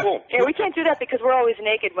 Oh, yeah. Cool. Yeah, we can't do that because we're always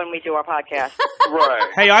naked when we do our podcast.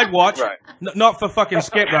 Right. Hey, I'd watch. Right. Not for fucking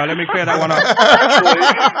Skip, though. Let me clear that one up.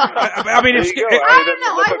 Actually, I mean, if Skip... I don't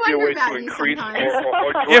know. I wonder about you sometimes.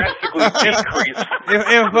 Or drastically decrease.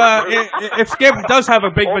 If Skip does have a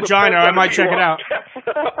big vagina, I might check it out.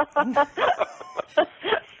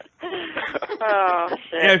 Oh,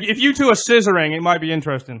 shit. Yeah, if you two are scissoring, it might be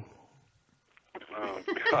interesting. Oh,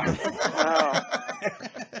 God. Oh.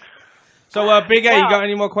 So, Big A, you got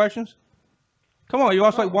any more questions? Come on, you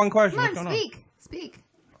asked like one question. Come on, speak.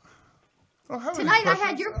 I don't have any Tonight I questions.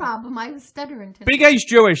 had your problem. I was stuttering tonight. Big A's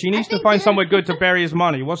Jewish. He needs to think find that- somewhere good to bury his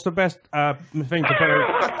money. What's the best thing to bury?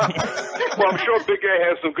 Well, I'm sure Big A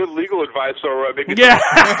has some good legal advice, or maybe... Yeah.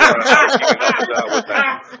 With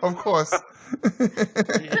that. Of course.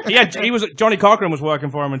 Johnny Cochran was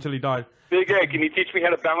working for him until he died. Big A, can you teach me how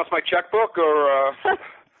to balance my checkbook, or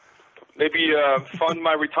maybe fund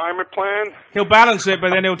my retirement plan? He'll balance it,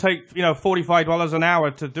 but then he'll take $45 an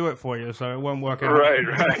hour to do it for you, so it won't work out. Right.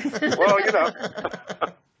 Well,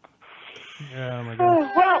 Yeah, my God.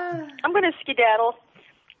 Well, I'm going to skedaddle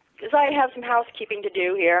because I have some housekeeping to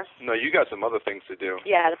do here. No, you got some other things to do.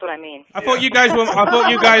 Yeah, that's what I mean. I thought you guys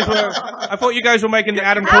were making the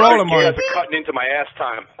Adam Carolla money. Yeah, cutting into my ass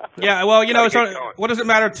time. Yeah, well, Gotta get going. what does it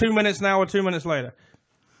matter? 2 minutes now or 2 minutes later?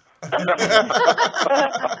 But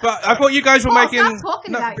I thought you guys were making. Stop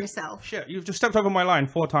talking about yourself. Shit, you've just stepped over my line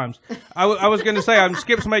 4 times. I was going to say,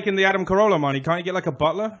 Skip's making the Adam Carolla money. Can't you get like a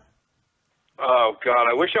butler? Oh, God,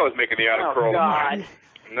 I wish I was making the Adam Carolla money.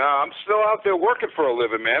 No, I'm still out there working for a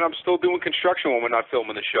living, man. I'm still doing construction when we're not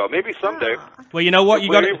filming the show. Maybe someday. Well, you know what?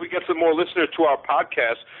 If we get some more listeners to our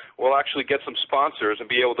podcast, we'll actually get some sponsors and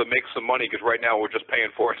be able to make some money, because right now we're just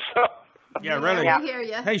paying for it. So. Yeah, really. I hear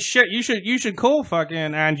you. Hey, shit, you should call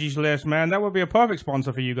fucking Angie's List, man. That would be a perfect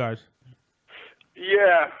sponsor for you guys.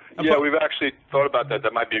 Yeah, we've actually thought about that.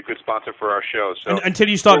 That might be a good sponsor for our show. So until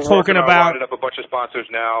you start talking about, we're lining up a bunch of sponsors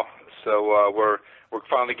now. So we're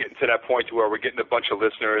finally getting to that point to where we're getting a bunch of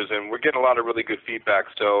listeners, and we're getting a lot of really good feedback.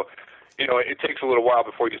 So, you know, it takes a little while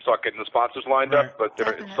before you start getting the sponsors lined up, but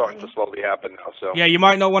it's starting to slowly happen now. So yeah, you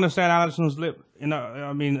might not want to send Alison's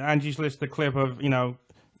Angie's list the clip of, you know,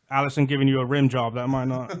 Alison giving you a rim job. That might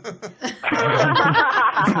not.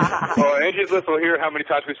 Well, Angie's list will hear how many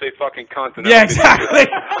times we say fucking cunt. And yeah, exactly.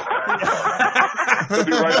 It'll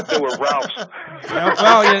be right up there with Ralph's. Yeah,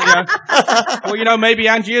 well, yeah. Well, you know, maybe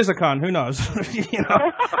Angie is a cunt. Who knows? You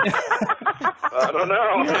know? I don't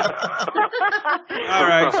know. All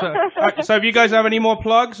right. So if you guys have any more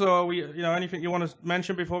plugs, or anything you want to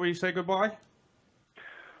mention before we say goodbye?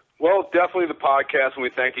 Well, definitely the podcast, and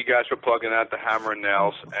we thank you guys for plugging that, the Hammer and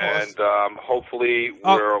Nails, and hopefully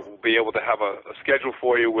we'll be able to have a schedule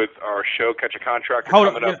for you with our show, Catch a Contractor,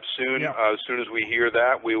 coming up soon. Yeah. As soon as we hear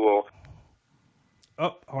that, we will...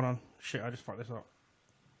 Oh, hold on. Shit, I just fucked this up.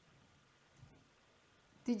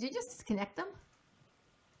 Did you just disconnect them?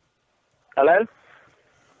 Hello?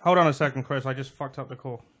 Hold on a second, Chris. I just fucked up the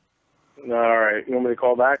call. All right. You want me to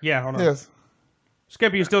call back? Yeah, hold on. Yes.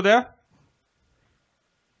 Skip, are you still there?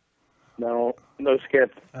 No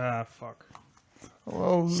Skip. Fuck.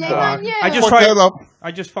 Well, shame on you. I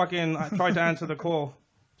just fucking tried to answer the call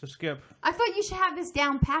to Skip. I thought you should have this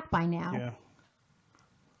down pat by now. Yeah.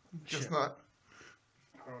 Just not.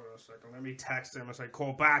 Hold on a second. Let me text him and say,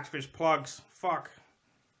 call back, fish plugs. Fuck.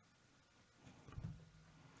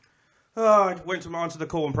 Oh, I went to answer the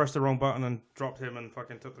call and pressed the wrong button and dropped him and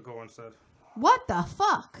fucking took the call instead. What the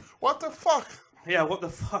fuck? What the fuck? Yeah, what the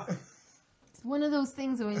fuck? One of those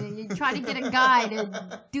things where you try to get a guy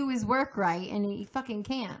to do his work right and he fucking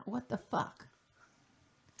can't. What the fuck?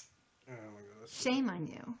 Oh my God. Shame on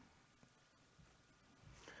you.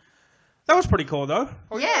 That was pretty cool, though.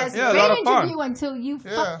 Oh, yeah, it's a a lot great of fun. interview until you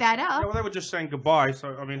fucked that up. Yeah, well, they were just saying goodbye,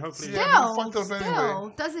 so, I mean, hopefully...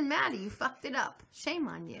 Still, doesn't matter. You fucked it up. Shame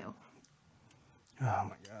on you. Oh,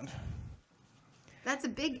 my God. That's a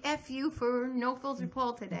big F you for No Filter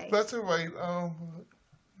Paul today. That's all right.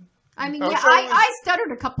 I mean, yeah, I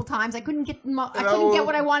stuttered a couple times. I couldn't get get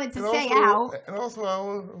what I wanted to say out. And also,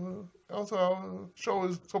 our show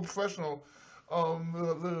is so professional. I don't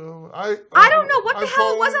know what the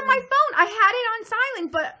hell was on my phone. I had it on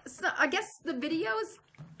silent, but I guess the videos.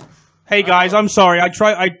 Hey guys, I'm sorry.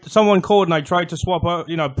 Someone called and I tried to swap out,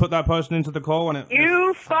 put that person into the call and it.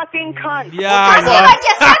 You fucking cunt. Yeah, I know. That's what I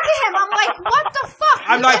just said to him. I'm like, what the fuck?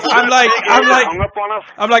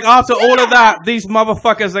 I'm like, after all of that, these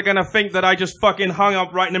motherfuckers are gonna think that I just fucking hung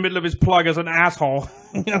up right in the middle of his plug as an asshole.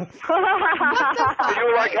 What the fuck? You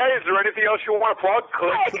were like, hey, is there anything else you want to plug?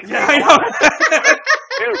 Click. Yeah, I know.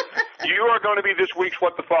 Dude, you are going to be this week's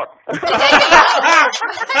What the Fuck. There you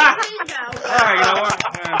go. All right, you know what?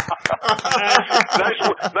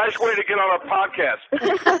 Nice way to get on our podcast. You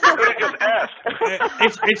could have just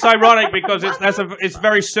asked. It's ironic because it's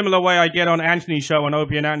very similar way I get on Anthony Show and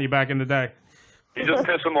Opie Anthony back in the day. You just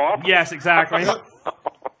piss them off? Yes, exactly.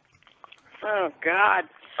 Oh, God.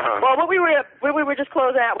 Well, what we were just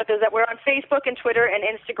closing out with is that we're on Facebook and Twitter and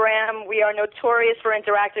Instagram. We are notorious for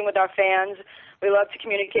interacting with our fans. We love to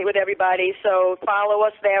communicate with everybody, so follow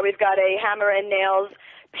us there. We've got a Hammer and Nails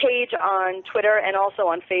page on Twitter and also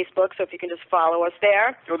on Facebook, so if you can just follow us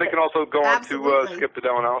there. Well, they can also go on to Skip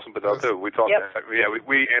Bedell and Alison Bedell, too. We talk. Yep.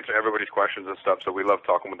 We answer everybody's questions and stuff, so we love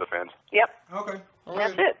talking with the fans. Yep. Okay.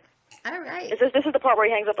 That's it. All right. This is the part where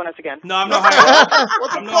he hangs up on us again. No, I'm not hanging up.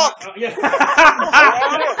 What the fuck? Yeah.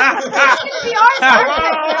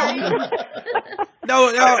 No.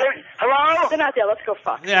 Hello? They're not there. Let's go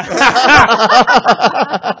fuck. Yeah.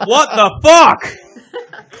 What the fuck?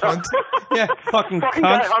 Yeah, fucking guy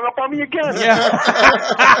cunt. hung up on me again. Yeah.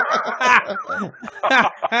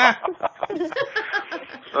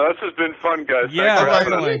 This has been fun, guys. Yeah,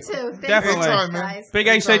 definitely. You too. Definitely. Anytime, man. Guys. Big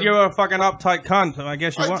A said you were a fucking uptight cunt. I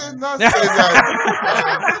guess you I were. did not say that.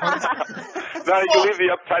 No, you can leave the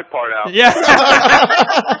uptight part out. Yeah.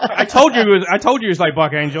 I told you it was like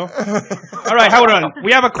Buck Angel. All right, hold on.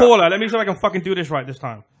 We have a caller. Let me see if I can fucking do this right this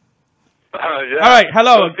time. Yeah. All right,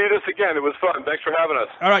 hello. Let's do this again. It was fun. Thanks for having us.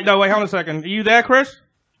 All right, no, wait, hold on a second. Are you there, Chris?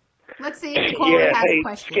 Let's see if the caller has a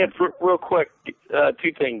question. Skip, real quick,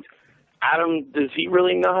 two things. Adam, does he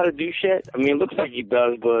really know how to do shit? I mean, it looks like he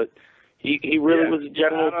does, but he really was a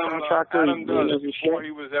general contractor. Adam does. Before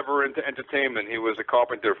he was ever into entertainment, he was a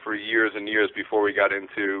carpenter for years and years before we got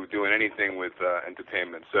into doing anything with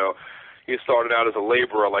entertainment. So he started out as a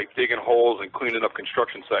laborer, like digging holes and cleaning up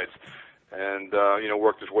construction sites, and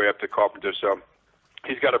worked his way up to carpenter. So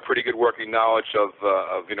he's got a pretty good working knowledge of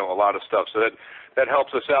a lot of stuff. So that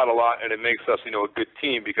helps us out a lot, and it makes us, a good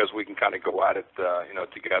team because we can kind of go at it,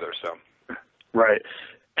 together. So. Right.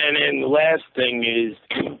 And then the last thing is,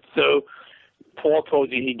 so Paul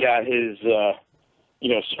told you he got his,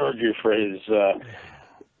 surgery for his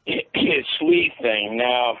sleeve thing.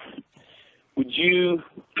 Now, could you,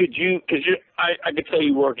 because I could tell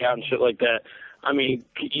you work out and shit like that. I mean,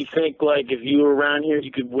 could you think, like, if you were around here, you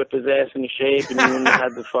could whip his ass into shape and you wouldn't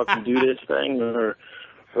have to fucking do this thing, or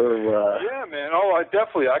Yeah, man. Oh, I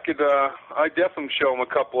definitely show him a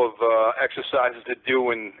couple of exercises to do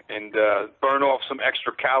and burn off some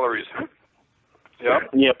extra calories. Yep.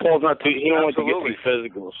 Yeah, Paul's not too. He don't want to get too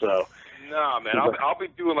physical, so. Nah, man. I'll be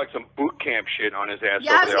doing like some boot camp shit on his ass.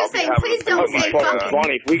 Yeah, I was gonna say, please don't say fucking.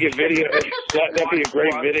 Funny if we get video. That'd be a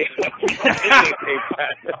great video.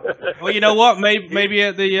 Well, you know what? Maybe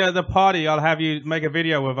at the party, I'll have you make a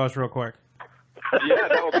video with us real quick. Yeah,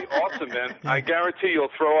 that would be awesome, man. I guarantee you'll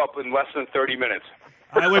throw up in less than 30 minutes.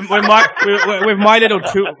 With my little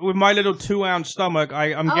 2-ounce stomach,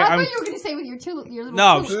 I'm I thought you were gonna say with your little.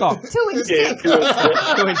 No, stop. 2-inch dick.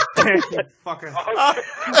 2-inch dick. Fucker.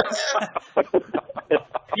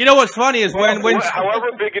 You know what's funny is when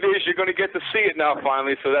however big it is, you're going to get to see it now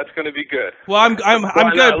finally, so that's going to be good. Well, I'm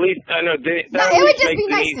good. At least I know that it would just be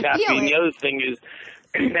Denise nice to happy. feel And the other thing is,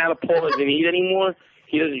 now that Paul doesn't eat anymore,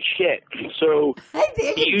 he doesn't shit. So There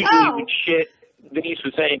he you usually go. would shit. Denise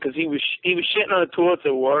was saying because he was shitting on the toilet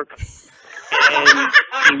at work, and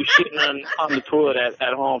he was shitting on the toilet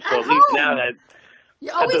at home. So at least now that. You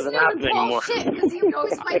always doesn't happen anymore. shit because you would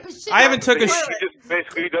always wipe a shit. I haven't took a He just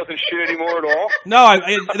basically doesn't shit anymore at all. No,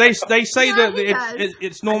 they say Yeah, that he does.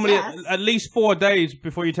 it's normally Yes. at least 4 days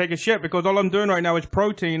before you take a shit, because all I'm doing right now is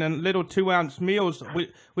protein and little 2-ounce meals,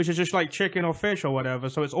 which is just like chicken or fish or whatever.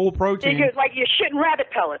 So it's all protein. Like you're shitting rabbit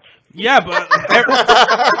pellets. Yeah, but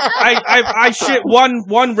I shit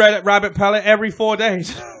one rabbit pellet every 4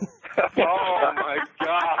 days. Oh my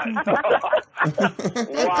God! Thank God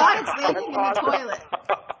it's leaking in the toilet.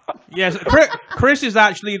 Yes, Chris is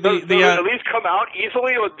actually Does it at least come out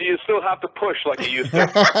easily, or do you still have to push like you used to?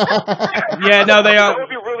 Yeah, no, they are. That would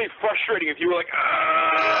be really frustrating if you were like,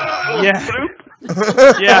 Yeah.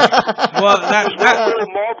 Yeah. Well, that little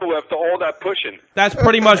marble after all that pushing. that's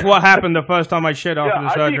pretty much what happened the first time I shit after the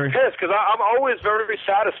I'd surgery. be pissed because I'm always very, very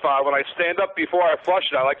satisfied when I stand up before I flush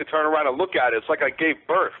it. I like to turn around and look at it. It's like I gave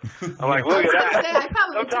birth. I'm like, look at that.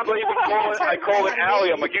 Sometimes I even call it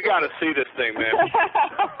Allie. I'm like, you got to see this thing, man.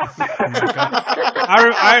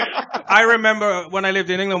 I remember when I lived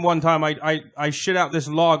in England one time, I shit out this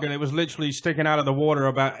log and it was literally sticking out of the water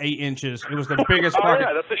about 8 inches. It was the biggest fucking.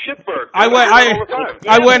 Yeah, that's a shitberg. I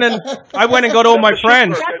went and got all my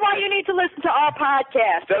friends. That's why you need to listen to our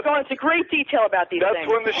podcast. They go into great detail about these things.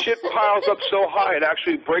 That's when the shit piles up so high it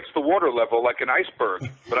actually breaks the water level like an iceberg.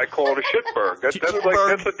 But I call it a shitberg. That's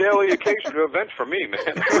a daily occasion event for me, man.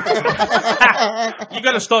 You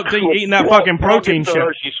got to stop eating that fucking protein shit.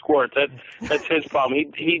 Hershey squirts. That's his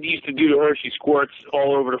problem. He used to do the Hershey squirts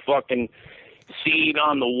all over the fucking seed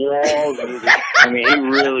on the walls. I mean, he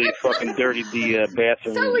really fucking dirtied the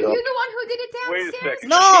bathroom. So were you the one who did it downstairs? Wait a second.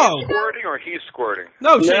 No. Is she squirting or he's squirting?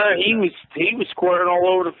 No, he was squirting all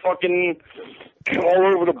over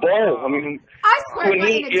the bowl. I mean, I squirt in a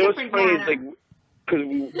it was different funny, manner. it's like because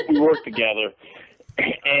we worked together,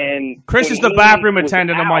 and Chris is the bathroom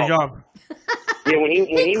attendant on my job. Yeah, when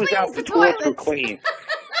he was out, the toilets were clean.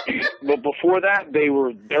 But before that, they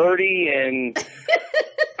were dirty, and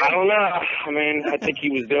I don't know. I mean, I think he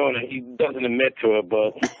was doing it. He doesn't admit to it,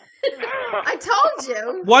 but I told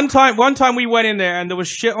you. One time we went in there and there was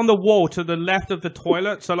shit on the wall to the left of the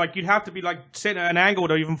toilet. So like you'd have to be like sitting at an angle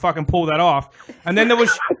to even fucking pull that off. And then there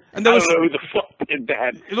was I don't know who the fuck did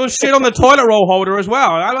that. There was shit on the toilet roll holder as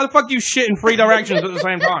well. How the fuck you shit in 3 directions at the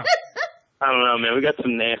same time? I don't know, man. We got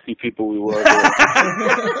some nasty people we work with.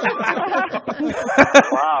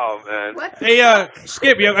 Wow, man. Hey,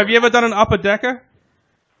 Skip, have you ever done an upper decker?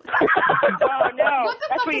 Oh, no.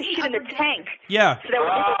 That's where you shit in the tank. Yeah. So that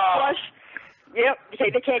when people flush, yep, they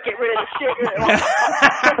can't get rid of the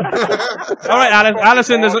shit. All right,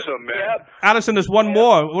 Alison, Awesome, man. Alison, there's one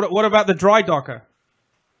more. What about the dry docker?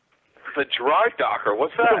 The dry docker,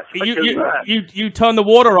 what's that? You turn the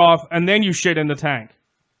water off and then you shit in the tank.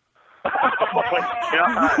 Oh my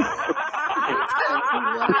God.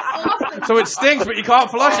 So it stinks, but you can't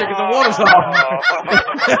flush it because the water's off.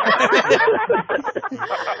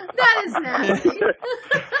 That is nasty.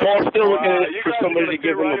 Paul's still looking for somebody to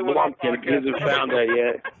give him a blumpkin. He hasn't found that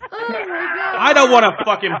yet. Oh my God. I don't want a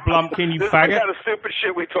fucking blumpkin, you This is faggot. the kind of stupid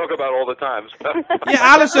shit we talk about all the time.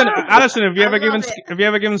 Yeah, Alison, have you ever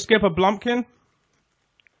given Skip a blumpkin?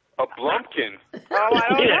 A blumpkin. Oh, I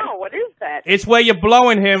don't know. What is that? It's where you're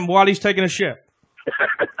blowing him while he's taking a shit.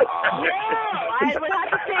 No, I would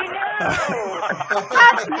have to say no.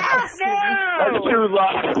 That's true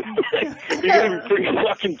love. You're gonna be pretty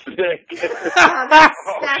fucking sick.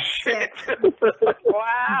 That's sick.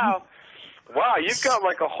 Wow. Wow, you've got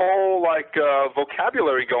like a whole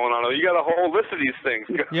vocabulary going on. You got a whole list of these things.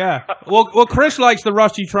 Yeah. Well, Chris likes the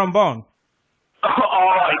rusty trombone. Oh,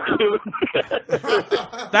 I do.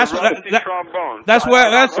 That's trombone. That's where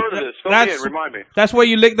I've heard of this. Fill me in, remind me. That's where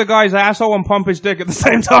you lick the guy's asshole and pump his dick at the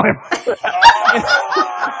same time.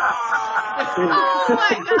 Oh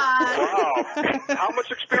my god. Wow. How much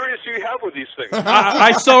experience do you have with these things?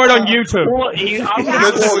 I saw it on YouTube. Well, I'm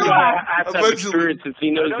not sure guy has that experience since he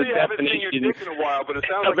knows I know the you haven't seen your definition dick in a while, but it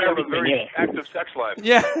sounds like you have a very active sex life.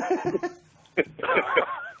 Yeah.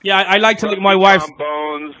 Yeah, I like to lick my wife's.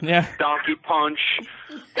 Bones. Yeah. Donkey punch.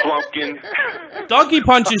 Plumpkin. Donkey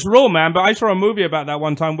punch is raw, man, but I saw a movie about that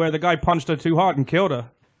one time where the guy punched her too hard and killed her.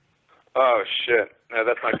 Oh, shit. No,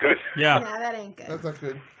 that's not good. Yeah. No, that ain't good. That's not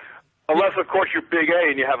good. Unless, of course, you're Big A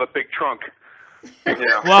and you have a big trunk.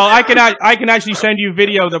 Yeah. Well, I can actually send you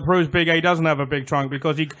video that proves Big A doesn't have a big trunk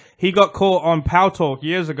because he got caught on Pow Talk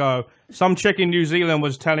years ago. Some chick in New Zealand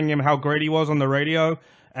was telling him how great he was on the radio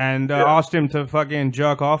and asked him to fucking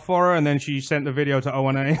jerk off for her, and then she sent the video to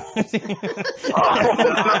O&A.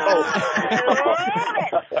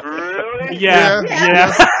 Really? Yeah.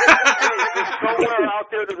 Somewhere out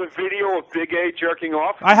there's a video of Big A jerking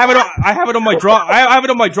off. I have it on my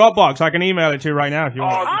Dropbox. I can email it to you right now if you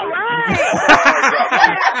want. All right.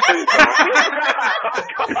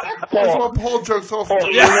 That's what Paul jokes off. Paul,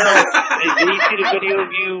 did you see the video of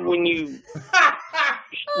you when you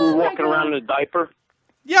were walking around in a diaper?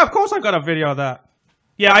 Yeah, of course I've got a video of that.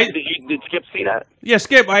 Yeah, Did Skip see that? Yeah,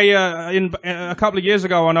 Skip. In a couple of years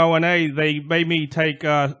ago on O&A, they made me take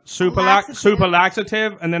super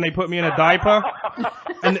laxative, and then they put me in a diaper,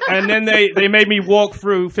 and then they made me walk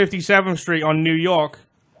through 57th Street on New York,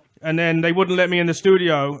 and then they wouldn't let me in the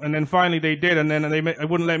studio, and then finally they did, and then they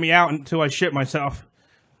wouldn't let me out until I shit myself.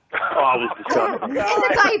 Oh, I was disgusted. In the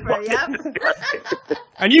diaper, yep.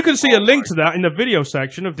 And you can see a link to that in the video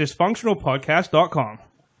section of dysfunctionalpodcast.com.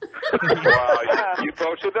 Wow, you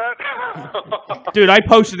posted that? Dude, I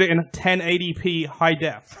posted it in 1080p high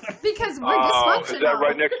def. Because we're dysfunctional. Is that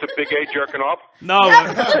right next to Big A jerking off? No. No, we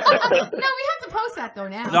have to post that though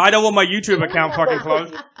now. No, I don't want my YouTube account fucking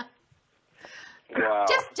closed. Wow.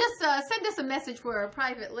 Just send us a message for a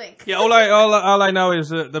private link. Yeah, all I know is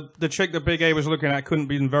that the chick that Big A was looking at couldn't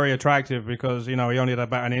be very attractive because, you know, he only had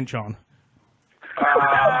about an inch on.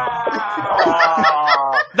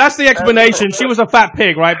 That's the explanation. She was a fat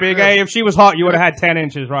pig, right, Big A? If she was hot, you would have had 10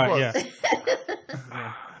 inches, right? Yeah.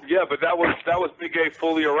 Yeah, but that was Big A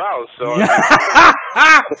fully aroused, so.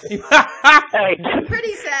 Hey,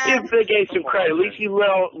 Pretty sad. give Big A some credit. At least he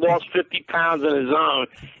lost 50 pounds on his own.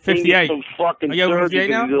 58. Some fucking Are you over surgery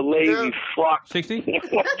 58 now? because he's a lazy fuck. 60? Like,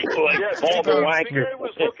 Yeah, all the Big wanker. A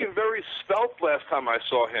was looking very svelte last time I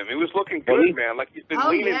saw him. He was looking good, man. Like he's been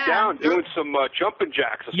leaning down, doing some jumping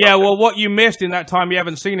jacks or something. Yeah, well, what you missed in that time you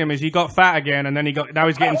haven't seen him is he got fat again, and then now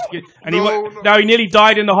he's getting and now he nearly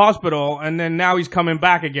died in the hospital, and then now he's coming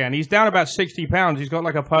back again. He's down about 60 pounds. He's got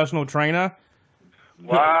like a personal trainer.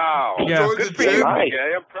 Wow. Yeah. Good for you, Big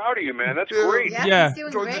A. I'm proud of you, man. That's great. Yeah. He's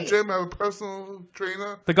doing Join the great. gym, have a personal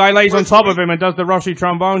trainer. The guy lays on top of him and does the rusty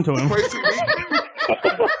trombone to him. Twice a week.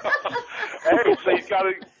 Hey, so you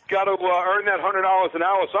got to earn that $100 an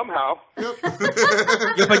hour somehow.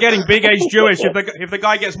 You're forgetting Big A's Jewish. If the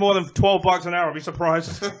guy gets more than $12 an hour, I'll be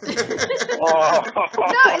surprised. No, isn't it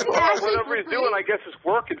actually Whatever he's doing, I guess it's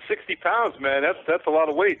working 60 pounds, man. That's a lot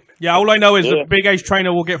of weight. Yeah, all I know is that Big A's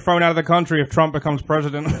trainer will get thrown out of the country if Trump becomes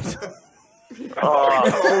president. He's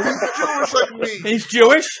Jewish like me. He's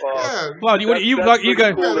Jewish? Yeah. Well, you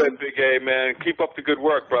go. Cool, then, Big A, man. Keep up the good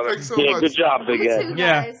work, brother. Thanks so Yeah, much. good job, Big A. too,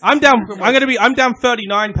 Yeah, guys. I'm down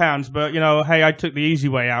 39 pounds, but you know, hey, I took the easy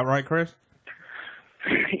way out, right, Chris?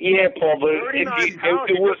 Yeah, Paul, but if 39 pounds,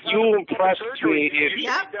 you impressed me if You you should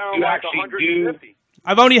be down like actually do. 150.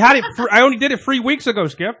 I've only had it. I only did it 3 weeks ago,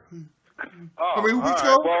 Skip. Oh, How many weeks all right.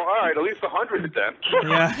 ago? Well, all right, at least 100 then.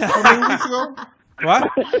 Yeah. How many weeks ago? What?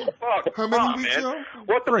 Fuck. How many Fuck, weeks man. ago?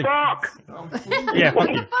 What the 3. fuck? Yeah. What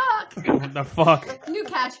the fuck? What the fuck? New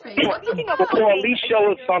catchphrase. What the fuck? Paul, at least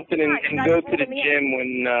show us something and go to the gym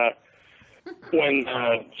when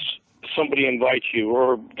somebody invites you,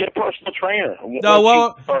 or get a personal trainer. No,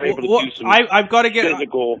 well, I've got to get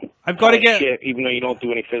physical. I've got to get shit, even though you don't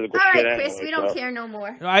do any physical All shit. right, Chris, anyway, we don't care no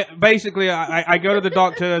more. Basically, I go to the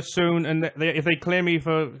doctor soon, and if they clear me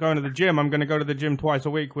for going to the gym, I'm going to go to the gym twice a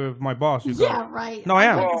week with my boss. Yeah, right. No, I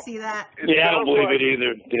am. I can see that. Yeah, I don't believe it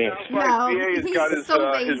either, Denise. No, he's got his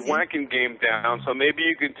so his lazy. wanking game down, so maybe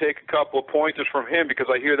you can take a couple of pointers from him, because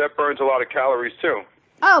I hear that burns a lot of calories too.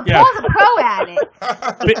 Oh, Yeah. Paul's a pro at it.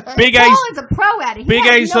 Big Paul A's, is a pro at it. He Big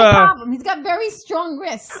has A's, no problem. He's got very strong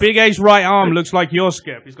wrists. Big A's right arm looks like your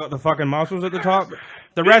Skip. He's got the fucking muscles at the top.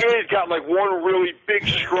 The rest, Big A's got like one really big,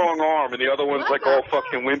 strong arm, and the other one's like all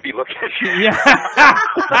fucking wimpy looking. yeah.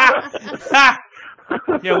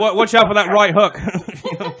 Yeah, watch out for that right hook.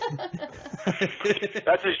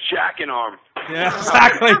 That's his jacking arm. Yeah,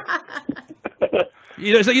 exactly.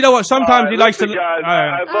 You know what? Sometimes he likes to. Guys,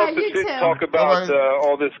 I'd love to you sit too. and talk about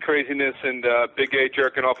all this craziness and Big A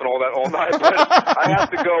jerking off and all that all night, but I have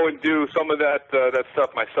to go and do some of that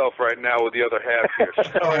stuff myself right now with the other half here.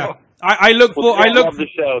 So, I look for. I love the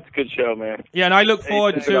show. It's a good show, man. Yeah, and I look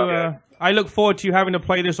forward check it to. out, guys. I look forward to you having to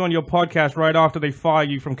play this on your podcast right after they fire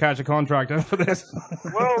you from Catch a Contractor for this.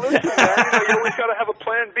 well, listen, man, you always got to have a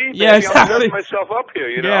plan B. Baby. Yeah, exactly. I'm setting myself up here,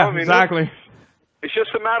 you know. Yeah, I mean, exactly. It's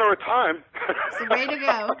just a matter of time. It's the way to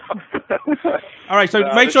go. All right, so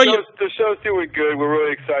make sure the show's doing good. We're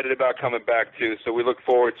really excited about coming back too. So we look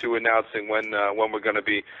forward to announcing when we're going to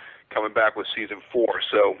be coming back with season 4.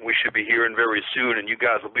 So we should be hearing very soon, and you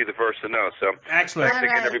guys will be the first to know. So excellent.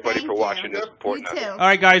 Thanks again, everybody, thank for you. watching this. You too. All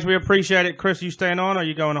right, guys, we appreciate it. Chris, you staying on, or are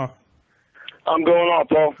you going off? I'm going on,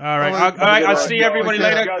 Paul. All right, all right. I'll see everybody You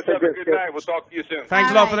later. guys have a good night. We'll talk to you soon.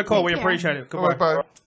 Thanks a All lot for the right, call. take We care. appreciate it. All Goodbye. right, bye.